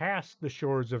sailed past the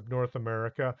shores of North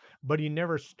America, but he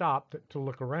never stopped to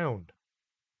look around.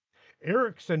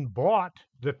 Ericsson bought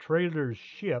the trader's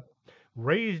ship,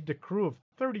 raised a crew of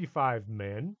 35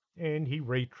 men, and he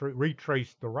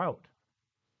retraced the route.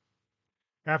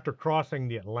 After crossing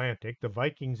the Atlantic, the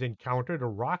Vikings encountered a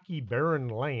rocky, barren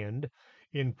land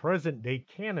in present day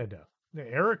Canada.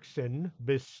 Ericsson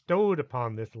bestowed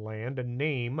upon this land a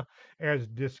name as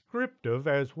descriptive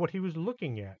as what he was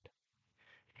looking at,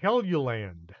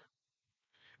 Helluland,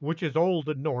 which is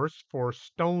Old Norse for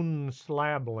stone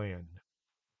slab land.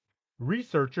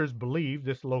 Researchers believe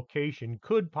this location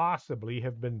could possibly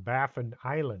have been Baffin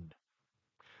Island.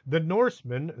 The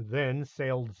Norsemen then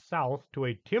sailed south to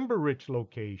a timber-rich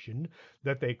location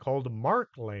that they called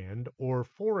Markland or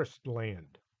Forest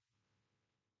Land.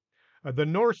 The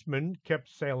Norsemen kept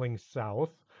sailing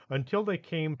south until they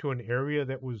came to an area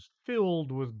that was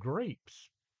filled with grapes.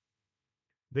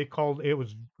 They called it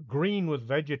was green with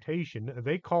vegetation.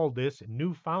 They called this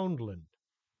Newfoundland.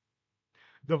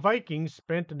 The Vikings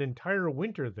spent an entire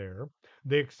winter there.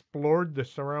 They explored the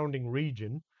surrounding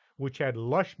region, which had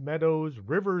lush meadows,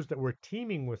 rivers that were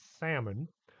teeming with salmon,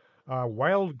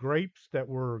 wild grapes that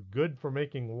were good for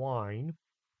making wine.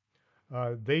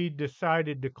 They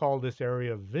decided to call this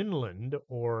area Vinland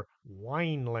or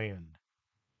Wineland.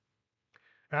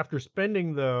 After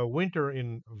spending the winter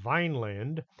in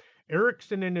Vineland,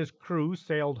 Ericsson and his crew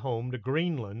sailed home to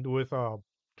Greenland with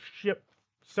ship,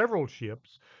 several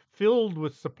ships filled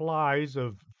with supplies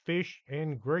of fish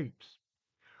and grapes.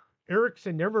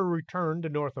 Ericsson never returned to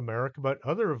North America, but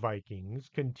other Vikings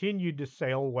continued to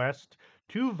sail west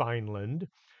to Vineland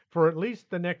for at least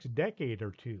the next decade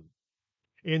or two.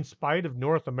 In spite of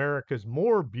North America's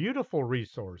more beautiful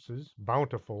resources,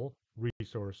 bountiful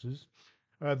resources,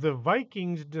 the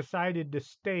Vikings decided to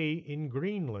stay in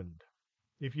Greenland.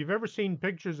 If you've ever seen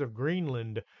pictures of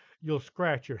Greenland, you'll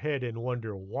scratch your head and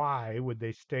wonder why would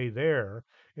they stay there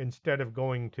instead of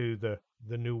going to the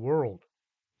New World.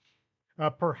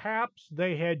 Perhaps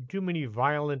they had too many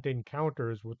violent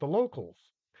encounters with the locals.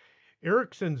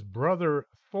 Ericsson's brother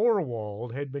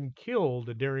Thorwald had been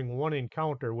killed during one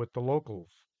encounter with the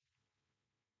locals.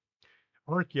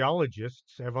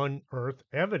 Archaeologists have unearthed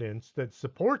evidence that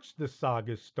supports the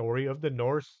saga's story of the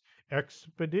Norse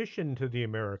expedition to the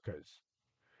Americas.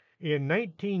 In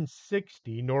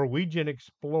 1960, Norwegian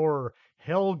explorer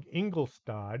Helge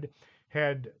Ingolstad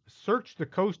had searched the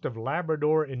coast of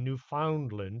Labrador and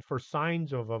Newfoundland for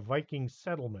signs of a Viking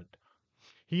settlement.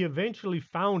 He eventually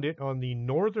found it on the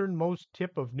northernmost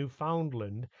tip of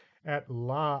Newfoundland at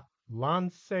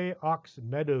Lance aux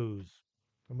Meadows.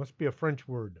 It must be a French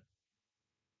word.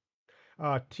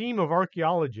 A team of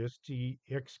archaeologists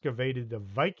excavated the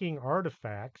Viking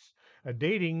artifacts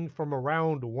dating from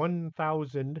around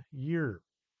 1000 year.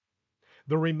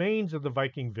 The remains of the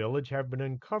Viking village have been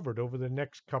uncovered over the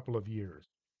next couple of years.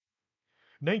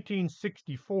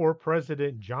 1964,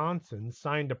 President Johnson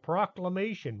signed a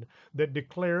proclamation that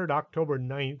declared October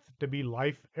 9th to be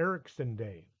Life Ericsson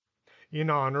Day in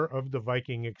honor of the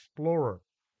Viking explorer,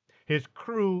 his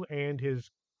crew, and his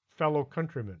fellow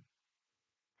countrymen.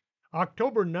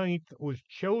 October 9th was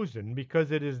chosen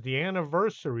because it is the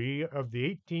anniversary of the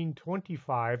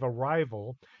 1825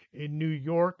 arrival in New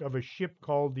York of a ship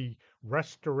called the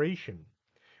Restoration,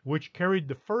 which carried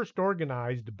the first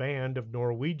organized band of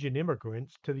Norwegian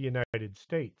immigrants to the United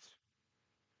States.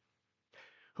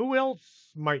 Who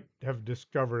else might have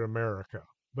discovered America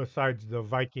besides the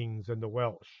Vikings and the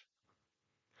Welsh?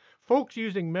 Folks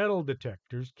using metal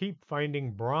detectors keep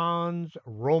finding bronze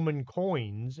Roman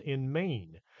coins in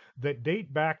Maine that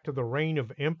date back to the reign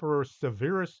of Emperor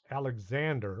Severus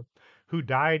Alexander, who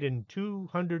died in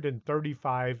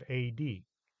 235 AD.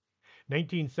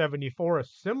 1974, a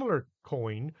similar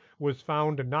coin was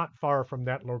found not far from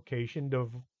that location,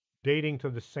 dating to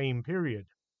the same period.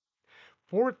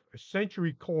 Fourth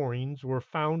century coins were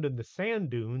found in the sand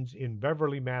dunes in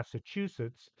Beverly,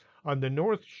 Massachusetts, on the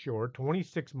North Shore,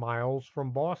 26 miles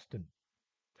from Boston.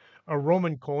 A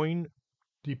Roman coin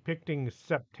depicting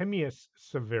Septimius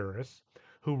Severus,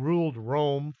 who ruled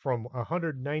Rome from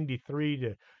 193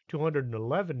 to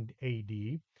 211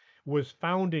 AD, was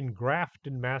found in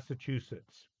Grafton,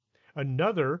 Massachusetts.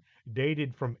 Another,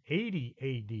 dated from 80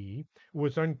 AD,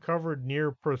 was uncovered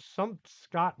near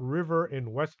Presumpscot River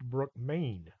in Westbrook,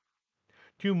 Maine.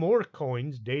 Two more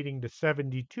coins dating to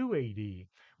 72 AD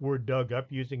were dug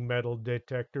up using metal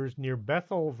detectors near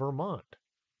Bethel, Vermont.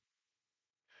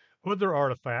 Other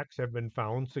artifacts have been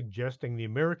found suggesting the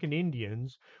American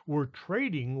Indians were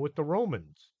trading with the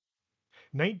Romans.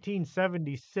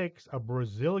 1976, a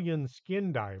Brazilian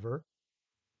skin diver,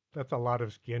 that's a lot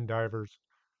of skin divers,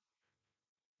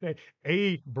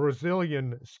 a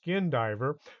Brazilian skin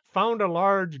diver found a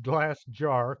large glass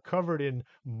jar covered in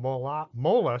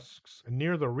mollusks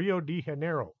near the Rio de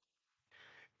Janeiro.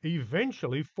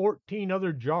 Eventually, 14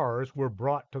 other jars were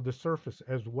brought to the surface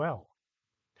as well.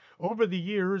 Over the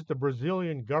years, the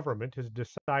Brazilian government has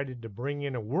decided to bring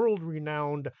in a world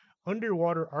renowned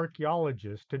underwater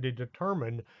archaeologist to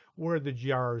determine where the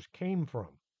jars came from.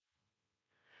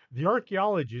 The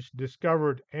archaeologists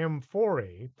discovered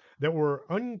amphorae that were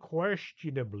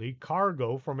unquestionably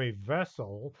cargo from a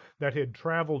vessel that had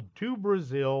traveled to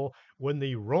Brazil when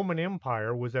the Roman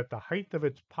Empire was at the height of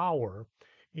its power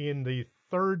in the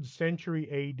 3rd century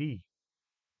AD.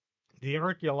 The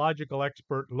archaeological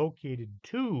expert located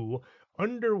two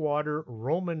underwater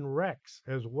Roman wrecks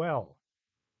as well.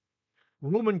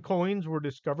 Roman coins were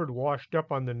discovered washed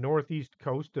up on the northeast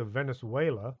coast of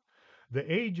Venezuela. The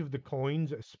age of the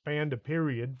coins spanned a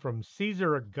period from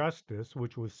Caesar Augustus,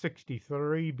 which was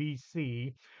 63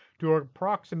 BC, to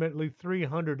approximately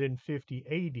 350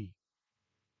 AD.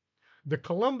 The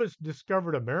Columbus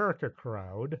discovered America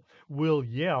crowd will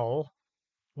yell,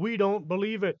 "We don't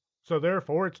believe it, so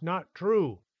therefore it's not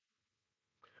true."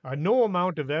 No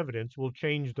amount of evidence will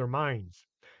change their minds.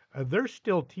 They're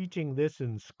still teaching this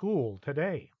in school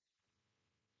today.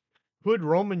 Could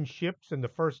Roman ships in the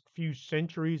first few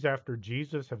centuries after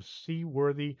Jesus have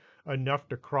seaworthy enough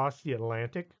to cross the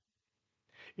Atlantic?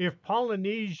 If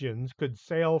Polynesians could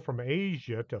sail from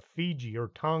Asia to Fiji or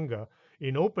Tonga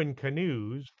in open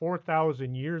canoes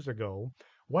 4,000 years ago,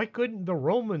 why couldn't the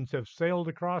Romans have sailed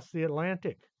across the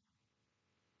Atlantic?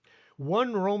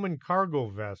 One Roman cargo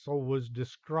vessel was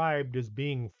described as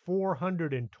being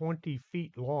 420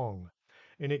 feet long,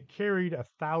 and it carried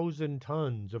 1,000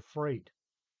 tons of freight.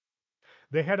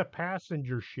 They had a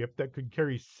passenger ship that could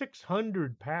carry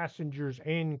 600 passengers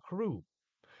and crew.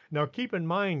 Now, keep in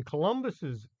mind,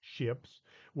 Columbus's ships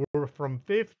were from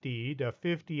 50 to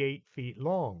 58 feet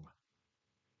long.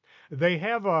 They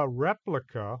have a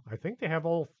replica. I think they have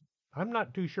all. I'm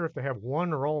not too sure if they have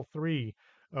one or all three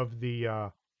of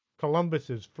the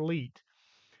Columbus's fleet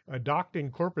docked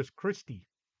in Corpus Christi.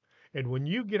 And when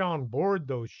you get on board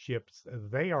those ships,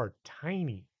 they are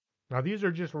tiny. Now, these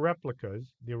are just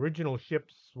replicas. The original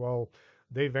ships, well,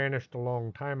 they vanished a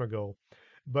long time ago.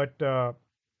 But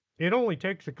it only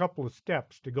takes a couple of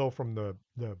steps to go from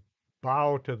the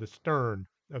bow to the stern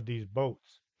of these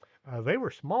boats. They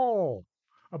were small,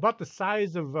 about the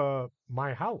size of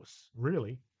my house,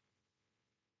 really.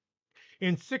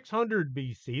 In 600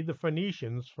 BC, the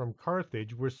Phoenicians from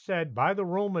Carthage were said by the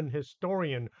Roman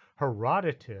historian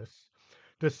Herodotus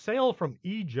to sail from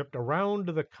Egypt around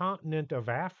the continent of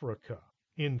Africa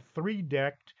in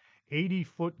three-decked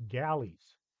 80-foot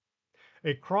galleys.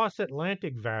 A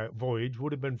cross-Atlantic voyage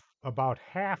would have been about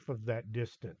half of that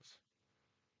distance.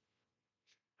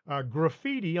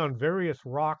 Graffiti on various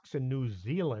rocks in New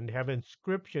Zealand have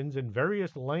inscriptions in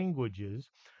various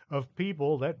languages of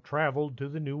people that traveled to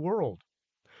the New World.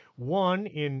 One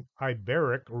in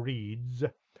Iberic reads,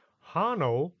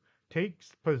 "Hanno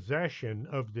takes possession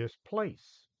of this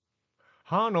place."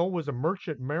 Hanno was a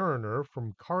merchant mariner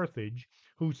from Carthage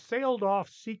who sailed off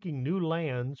seeking new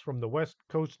lands from the west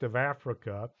coast of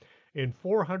Africa in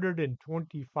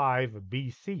 425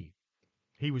 BC.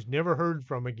 He was never heard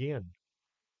from again.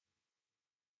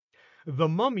 The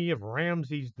mummy of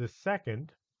Ramses II,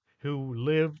 who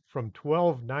lived from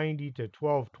 1290 to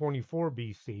 1224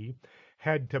 BC,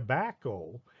 had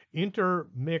tobacco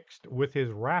intermixed with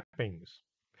his wrappings.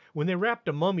 When they wrapped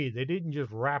a mummy, they didn't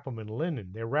just wrap them in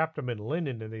linen. They wrapped them in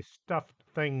linen and they stuffed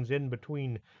things in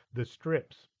between the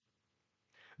strips.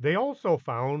 They also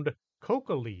found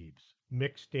coca leaves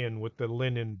mixed in with the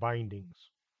linen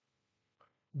bindings.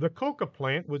 The coca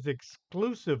plant was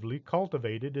exclusively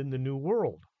cultivated in the New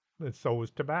World, and so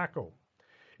was tobacco.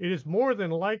 It is more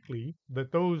than likely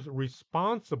that those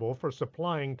responsible for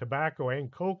supplying tobacco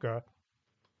and coca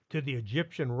to the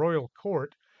Egyptian royal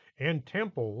court and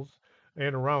temples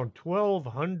in around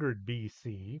 1200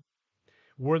 BC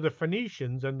were the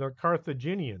Phoenicians and the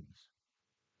Carthaginians.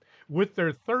 With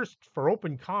their thirst for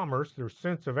open commerce, their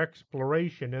sense of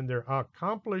exploration, and their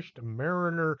accomplished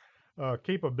mariner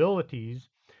capabilities,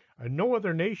 no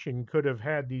other nation could have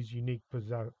had these unique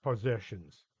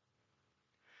possessions.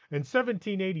 In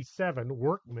 1787,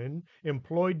 workmen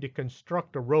employed to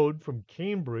construct a road from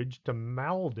Cambridge to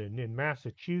Malden in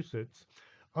Massachusetts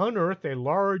unearthed a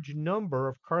large number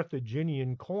of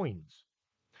Carthaginian coins.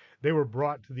 They were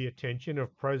brought to the attention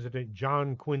of President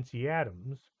John Quincy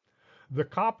Adams. The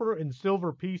copper and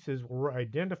silver pieces were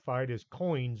identified as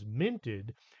coins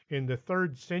minted in the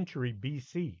 3rd century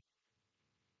BC.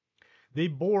 They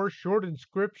bore short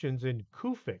inscriptions in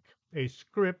Kufic, a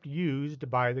script used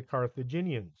by the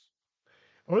Carthaginians.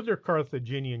 Other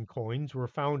Carthaginian coins were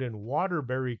found in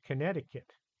Waterbury,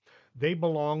 Connecticut. They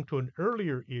belonged to an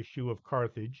earlier issue of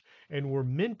Carthage and were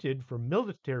minted for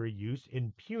military use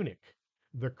in Punic,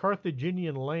 the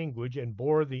Carthaginian language, and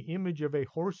bore the image of a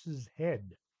horse's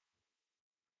head.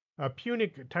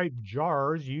 Punic type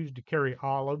jars used to carry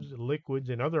olives, liquids,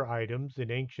 and other items in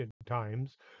ancient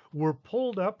times were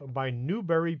pulled up by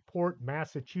Newburyport,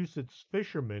 Massachusetts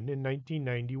fishermen in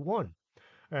 1991,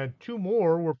 and two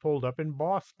more were pulled up in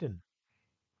Boston.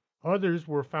 Others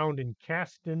were found in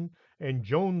Caston and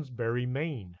Jonesbury,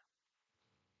 Maine.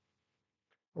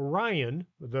 Ryan,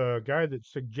 the guy that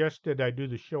suggested I do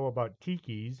the show about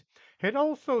tikis, had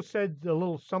also said a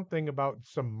little something about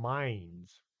some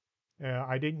mines.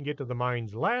 I didn't get to the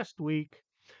mines last week,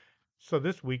 so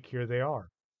this week here they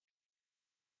are.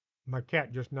 My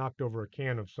cat just knocked over a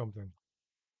can of something.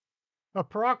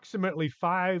 Approximately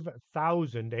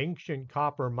 5,000 ancient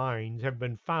copper mines have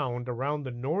been found around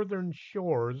the northern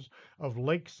shores of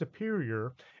Lake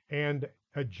Superior and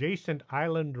adjacent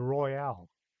Island Royale.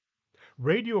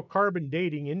 Radiocarbon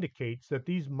dating indicates that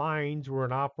these mines were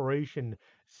in operation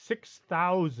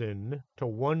 6000 to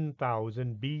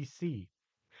 1000 BC,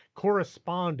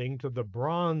 corresponding to the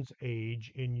Bronze Age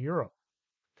in Europe.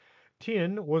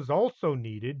 Tin was also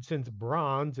needed since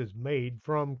bronze is made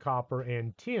from copper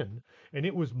and tin, and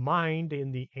it was mined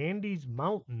in the Andes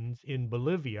Mountains in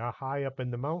Bolivia, high up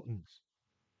in the mountains.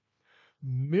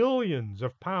 Millions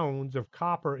of pounds of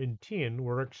copper and tin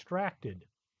were extracted.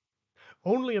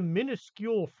 Only a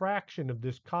minuscule fraction of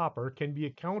this copper can be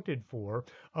accounted for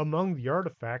among the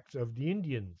artifacts of the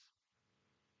Indians.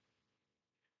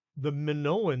 The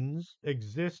Minoans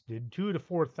existed 2 to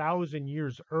 4,000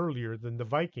 years earlier than the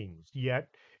Vikings, yet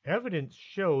evidence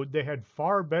showed they had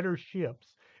far better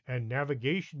ships and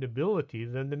navigation ability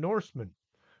than the Norsemen,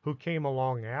 who came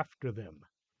along after them.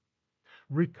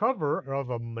 Recover of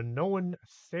a Minoan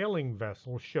sailing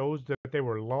vessel shows that they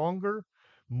were longer,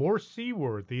 more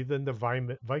seaworthy than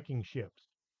the Viking ships.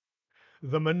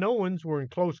 The Minoans were in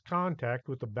close contact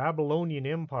with the Babylonian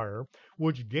Empire,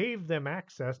 which gave them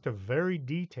access to very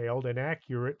detailed and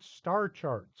accurate star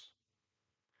charts.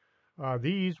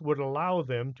 These would allow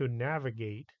them to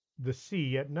navigate the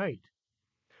sea at night.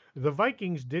 The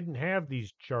Vikings didn't have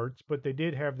these charts, but they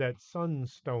did have that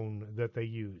sunstone that they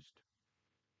used.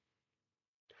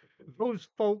 Those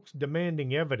folks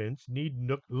demanding evidence need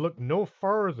look no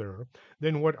farther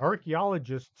than what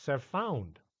archaeologists have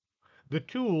found. The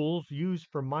tools used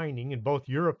for mining in both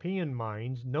European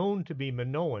mines known to be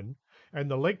Minoan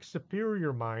and the Lake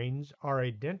Superior mines are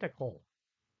identical.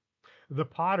 The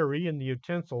pottery and the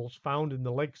utensils found in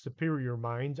the Lake Superior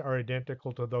mines are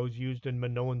identical to those used in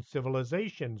Minoan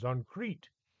civilizations on Crete.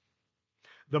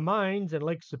 The mines in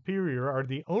Lake Superior are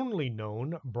the only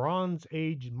known Bronze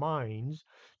Age mines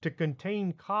to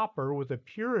contain copper with a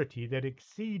purity that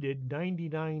exceeded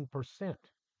 99%.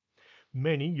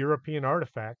 Many European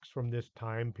artifacts from this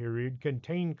time period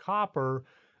contain copper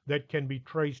that can be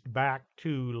traced back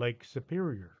to Lake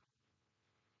Superior.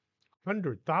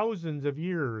 Thousands of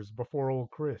years before Old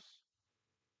Chris.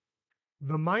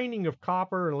 The mining of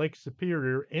copper in Lake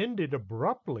Superior ended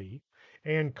abruptly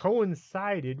and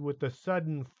coincided with the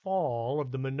sudden fall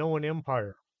of the Minoan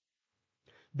Empire.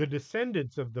 The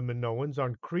descendants of the Minoans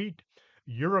on Crete,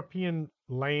 European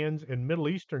lands, and Middle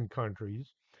Eastern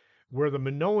countries, where the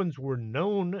Minoans were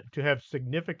known to have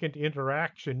significant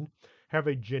interaction, have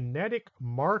a genetic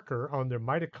marker on their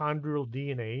mitochondrial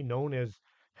DNA known as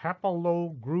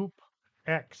haplogroup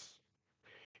X.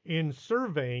 In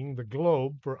surveying the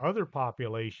globe for other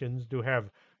populations to have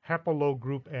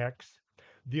haplogroup X,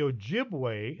 The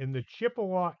Ojibwe and the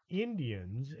Chippewa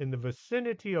Indians in the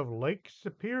vicinity of Lake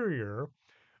Superior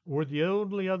were the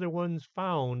only other ones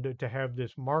found to have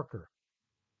this marker.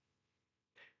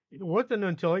 It wasn't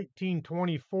until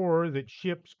 1824 that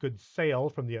ships could sail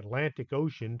from the Atlantic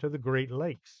Ocean to the Great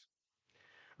Lakes.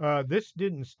 This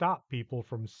didn't stop people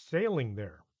from sailing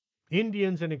there.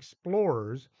 Indians and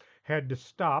explorers had to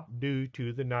stop due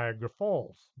to the Niagara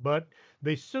Falls, but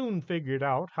they soon figured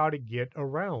out how to get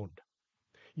around.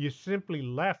 You simply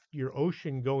left your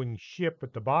ocean going ship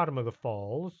at the bottom of the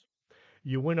falls.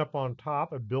 You went up on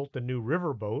top and built a new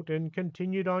riverboat and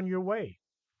continued on your way.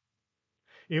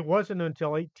 It wasn't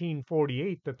until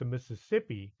 1848 that the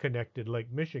Mississippi connected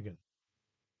Lake Michigan.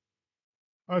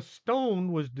 A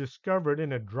stone was discovered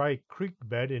in a dry creek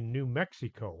bed in New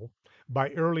Mexico by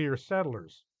earlier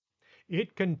settlers.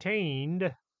 It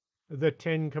contained the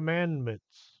Ten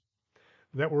Commandments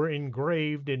that were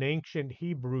engraved in ancient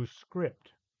Hebrew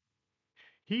script.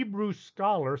 Hebrew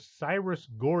scholar Cyrus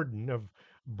Gordon of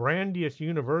Brandeis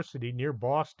University near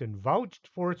Boston vouched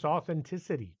for its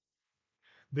authenticity.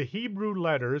 The Hebrew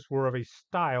letters were of a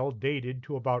style dated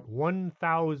to about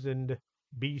 1000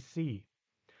 BC.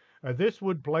 This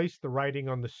would place the writing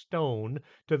on the stone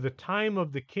to the time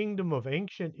of the kingdom of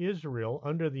ancient Israel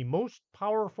under the most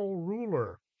powerful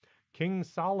ruler, King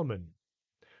Solomon,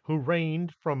 who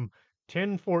reigned from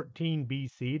 1014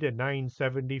 BC to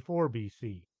 974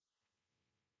 BC.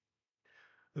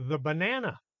 The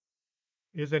banana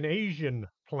is an Asian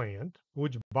plant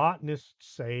which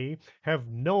botanists say have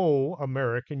no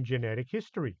American genetic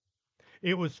history.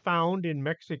 It was found in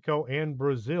Mexico and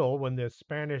Brazil when the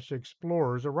Spanish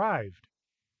explorers arrived.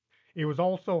 It was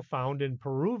also found in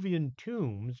Peruvian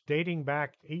tombs dating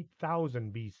back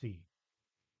 8000 BC.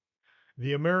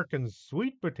 The American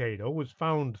sweet potato was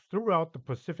found throughout the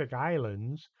Pacific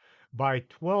Islands by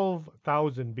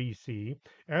 12,000 BC,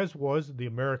 as was the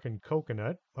American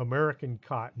coconut, American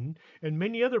cotton, and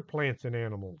many other plants and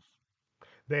animals.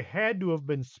 They had to have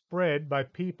been spread by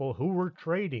people who were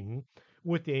trading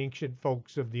with the ancient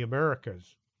folks of the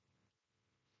Americas.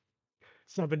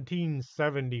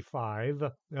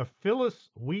 1775, Phyllis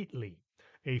Wheatley,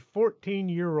 a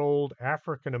 14-year-old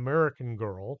African American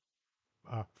girl,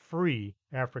 a free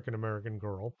African American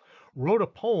girl, wrote a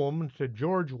poem to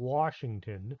George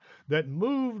Washington that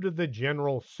moved the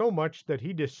general so much that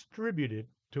he distributed it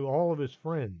to all of his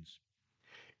friends.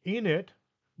 In it,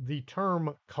 the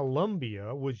term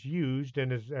Columbia was used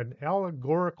and as an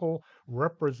allegorical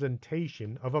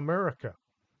representation of America.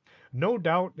 No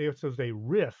doubt this was a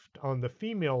riff on the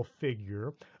female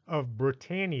figure of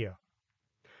Britannia.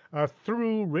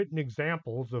 Through written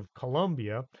examples of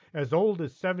Columbia as old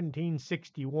as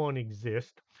 1761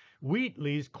 exist,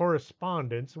 Wheatley's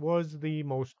correspondence was the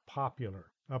most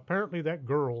popular. Apparently, that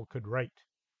girl could write.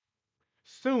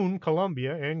 Soon,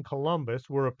 Columbia and Columbus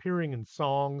were appearing in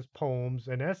songs, poems,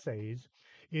 and essays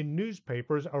in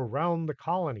newspapers around the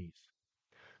colonies.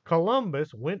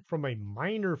 Columbus went from a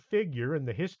minor figure in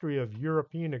the history of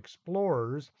European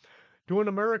explorers to an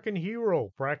American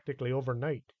hero practically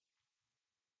overnight.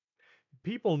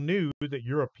 People knew that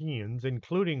Europeans,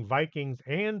 including Vikings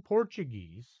and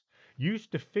Portuguese,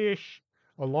 used to fish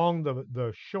along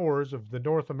the shores of the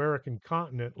North American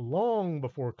continent long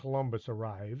before Columbus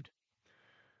arrived.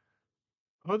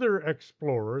 Other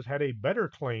explorers had a better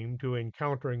claim to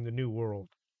encountering the New World.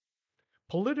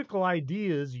 Political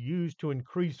ideas used to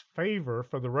increase favor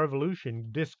for the Revolution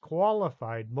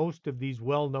disqualified most of these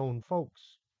well known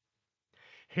folks.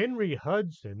 Henry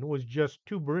Hudson was just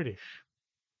too British.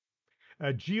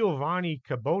 Giovanni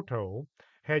Caboto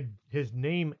had his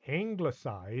name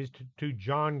anglicized to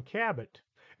John Cabot,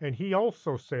 and he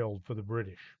also sailed for the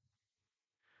British.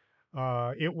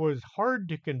 It was hard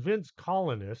to convince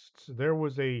colonists there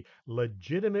was a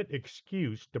legitimate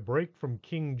excuse to break from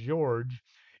King George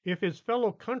if his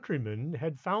fellow countrymen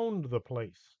had found the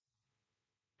place.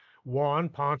 Juan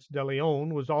Ponce de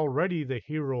Leon was already the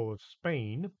hero of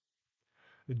Spain.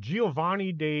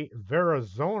 Giovanni de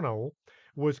Verrazzano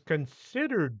was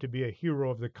considered to be a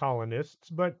hero of the colonists,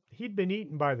 but he'd been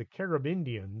eaten by the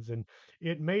Caribbeans, and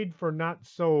it made for not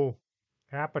so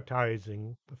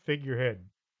appetizing figurehead.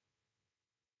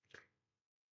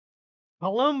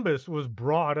 Columbus was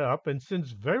brought up, and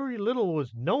since very little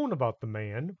was known about the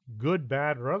man, good,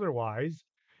 bad, or otherwise,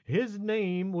 his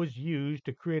name was used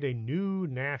to create a new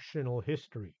national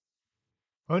history.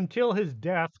 Until his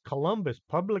death, Columbus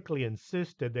publicly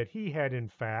insisted that he had, in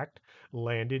fact,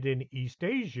 landed in East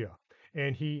Asia,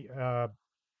 and he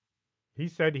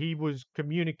said he was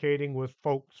communicating with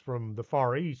folks from the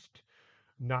Far East,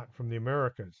 not from the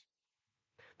Americas.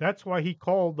 That's why he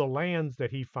called the lands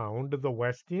that he found the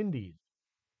West Indies.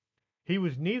 He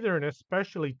was neither an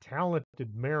especially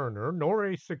talented mariner nor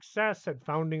a success at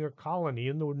founding a colony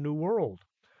in the New World.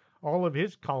 All of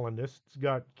his colonists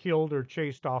got killed or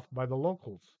chased off by the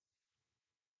locals.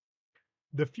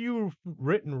 The few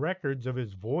written records of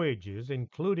his voyages,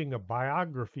 including a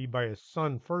biography by his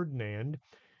son Ferdinand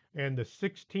and the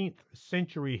 16th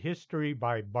century history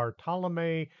by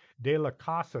Bartolome de las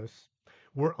Casas,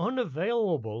 were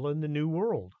unavailable in the New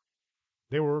World.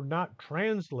 They were not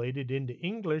translated into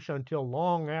English until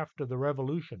long after the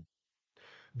Revolution.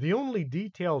 The only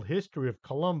detailed history of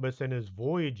Columbus and his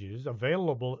voyages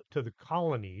available to the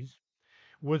colonies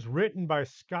was written by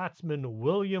Scotsman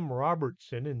William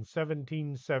Robertson in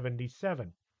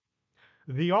 1777.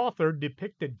 The author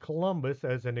depicted Columbus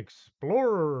as an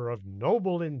explorer of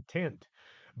noble intent,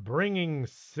 bringing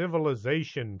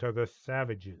civilization to the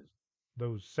savages,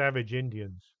 those savage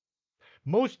Indians.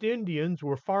 Most Indians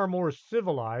were far more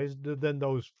civilized than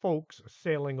those folks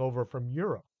sailing over from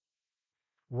Europe.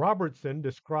 Robertson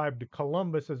described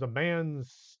Columbus as a man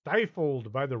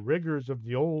stifled by the rigors of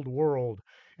the old world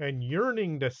and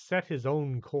yearning to set his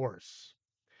own course.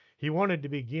 He wanted to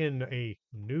begin a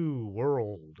new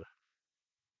world.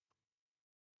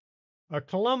 A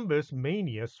Columbus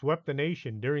mania swept the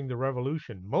nation during the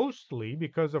Revolution, mostly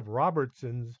because of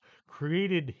Robertson's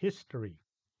created history.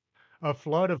 A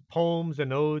flood of poems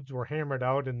and odes were hammered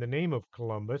out in the name of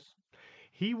Columbus.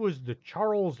 He was the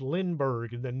Charles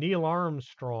Lindbergh and the Neil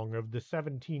Armstrong of the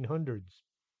 1700s.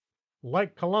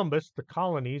 Like Columbus, the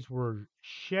colonies were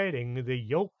shedding the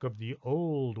yoke of the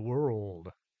old world.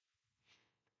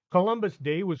 Columbus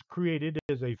Day was created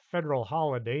as a federal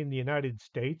holiday in the United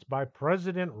States by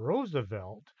President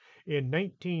Roosevelt in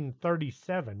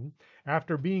 1937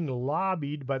 after being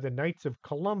lobbied by the Knights of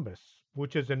Columbus,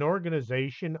 which is an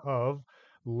organization of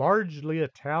largely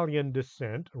Italian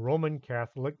descent Roman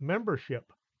Catholic membership.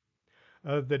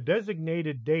 The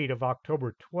designated date of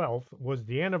October 12th was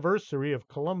the anniversary of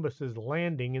Columbus's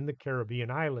landing in the Caribbean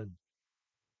islands.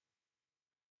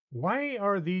 Why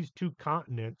are these two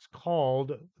continents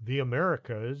called the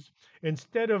Americas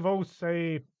instead of, oh,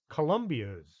 say,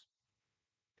 Columbias?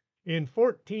 In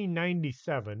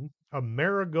 1497,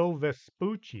 Amerigo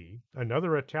Vespucci,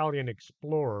 another Italian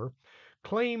explorer,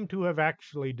 claimed to have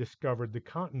actually discovered the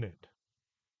continent.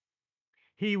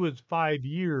 He was 5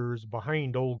 years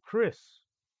behind old Chris.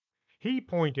 He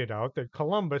pointed out that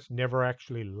Columbus never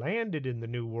actually landed in the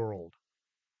New World.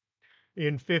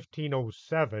 In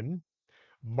 1507,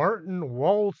 Martin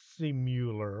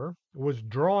Walsemuller was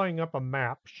drawing up a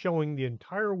map showing the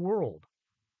entire world,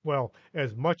 well,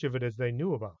 as much of it as they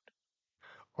knew about.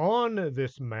 On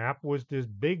this map was this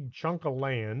big chunk of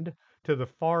land to the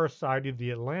far side of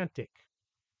the Atlantic.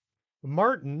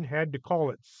 Martin had to call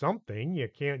it something. You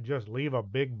can't just leave a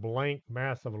big blank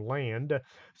mass of land.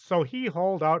 So he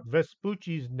hauled out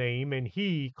Vespucci's name and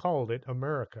he called it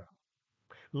America.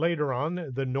 Later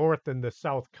on, the North and the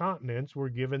South continents were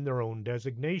given their own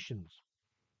designations.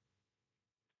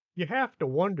 You have to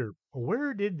wonder,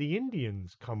 where did the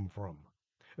Indians come from?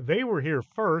 They were here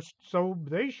first, so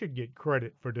they should get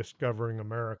credit for discovering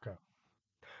America.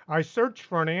 I searched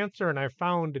for an answer and I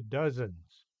found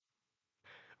dozens.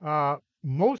 Well,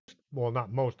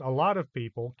 not most, a lot of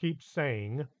people keep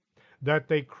saying that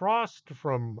they crossed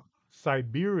from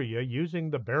Siberia using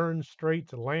the Bering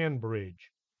Straits land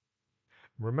bridge.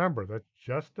 Remember, that's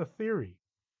just a theory.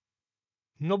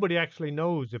 Nobody actually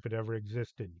knows if it ever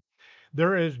existed.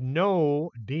 There is no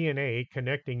DNA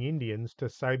connecting Indians to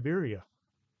Siberia.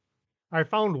 I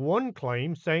found one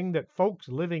claim saying that folks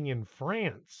living in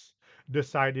France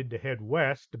decided to head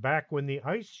west back when the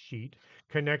ice sheet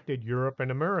connected Europe and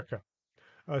America.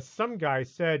 Some guy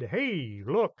said, "Hey,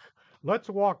 look, let's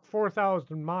walk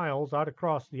 4,000 miles out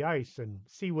across the ice and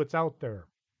see what's out there."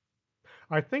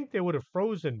 I think they would have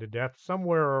frozen to death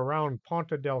somewhere around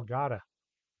Ponta Delgada.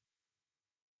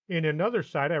 In another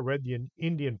site, I read the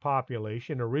Indian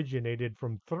population originated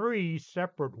from three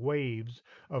separate waves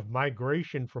of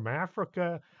migration from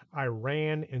Africa,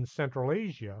 Iran, and Central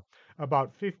Asia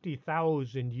about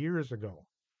 50,000 years ago.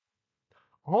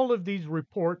 All of these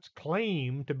reports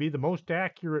claim to be the most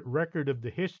accurate record of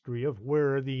the history of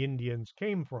where the Indians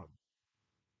came from.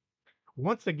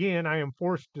 Once again, I am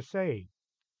forced to say,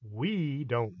 we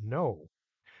don't know.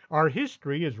 Our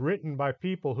history is written by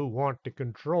people who want to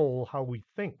control how we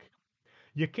think.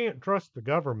 You can't trust the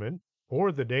government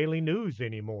or the daily news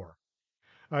anymore.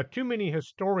 Too many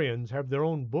historians have their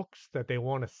own books that they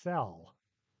want to sell.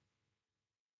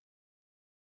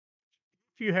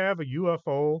 If you have a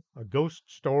UFO, a ghost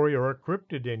story, or a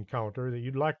cryptid encounter that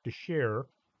you'd like to share,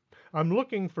 I'm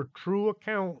looking for true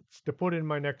accounts to put in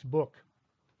my next book.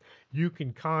 You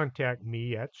can contact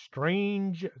me at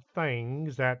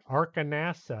strangethings at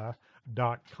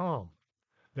arcanasa.com.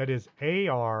 That is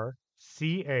ARCANASA.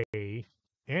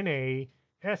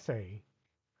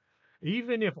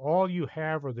 Even if all you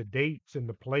have are the dates and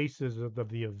the places of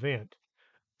the event,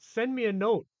 send me a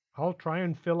note. I'll try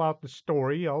and fill out the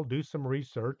story. I'll do some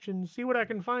research and see what I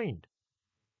can find.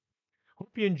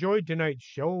 Hope you enjoyed tonight's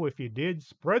show. If you did,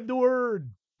 spread the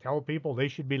word. Tell people they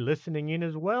should be listening in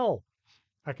as well.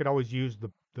 I could always use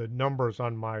the numbers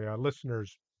on my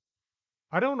listeners.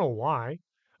 I don't know why.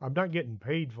 I'm not getting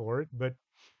paid for it, but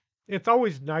it's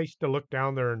always nice to look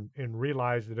down there and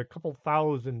realize that a couple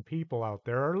thousand people out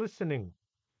there are listening.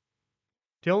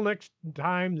 Till next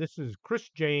time, this is Chris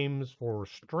James for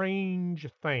Strange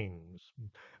Things.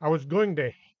 I was going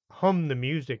to hum the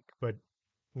music, but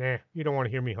nah, you don't want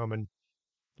to hear me humming.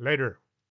 Later.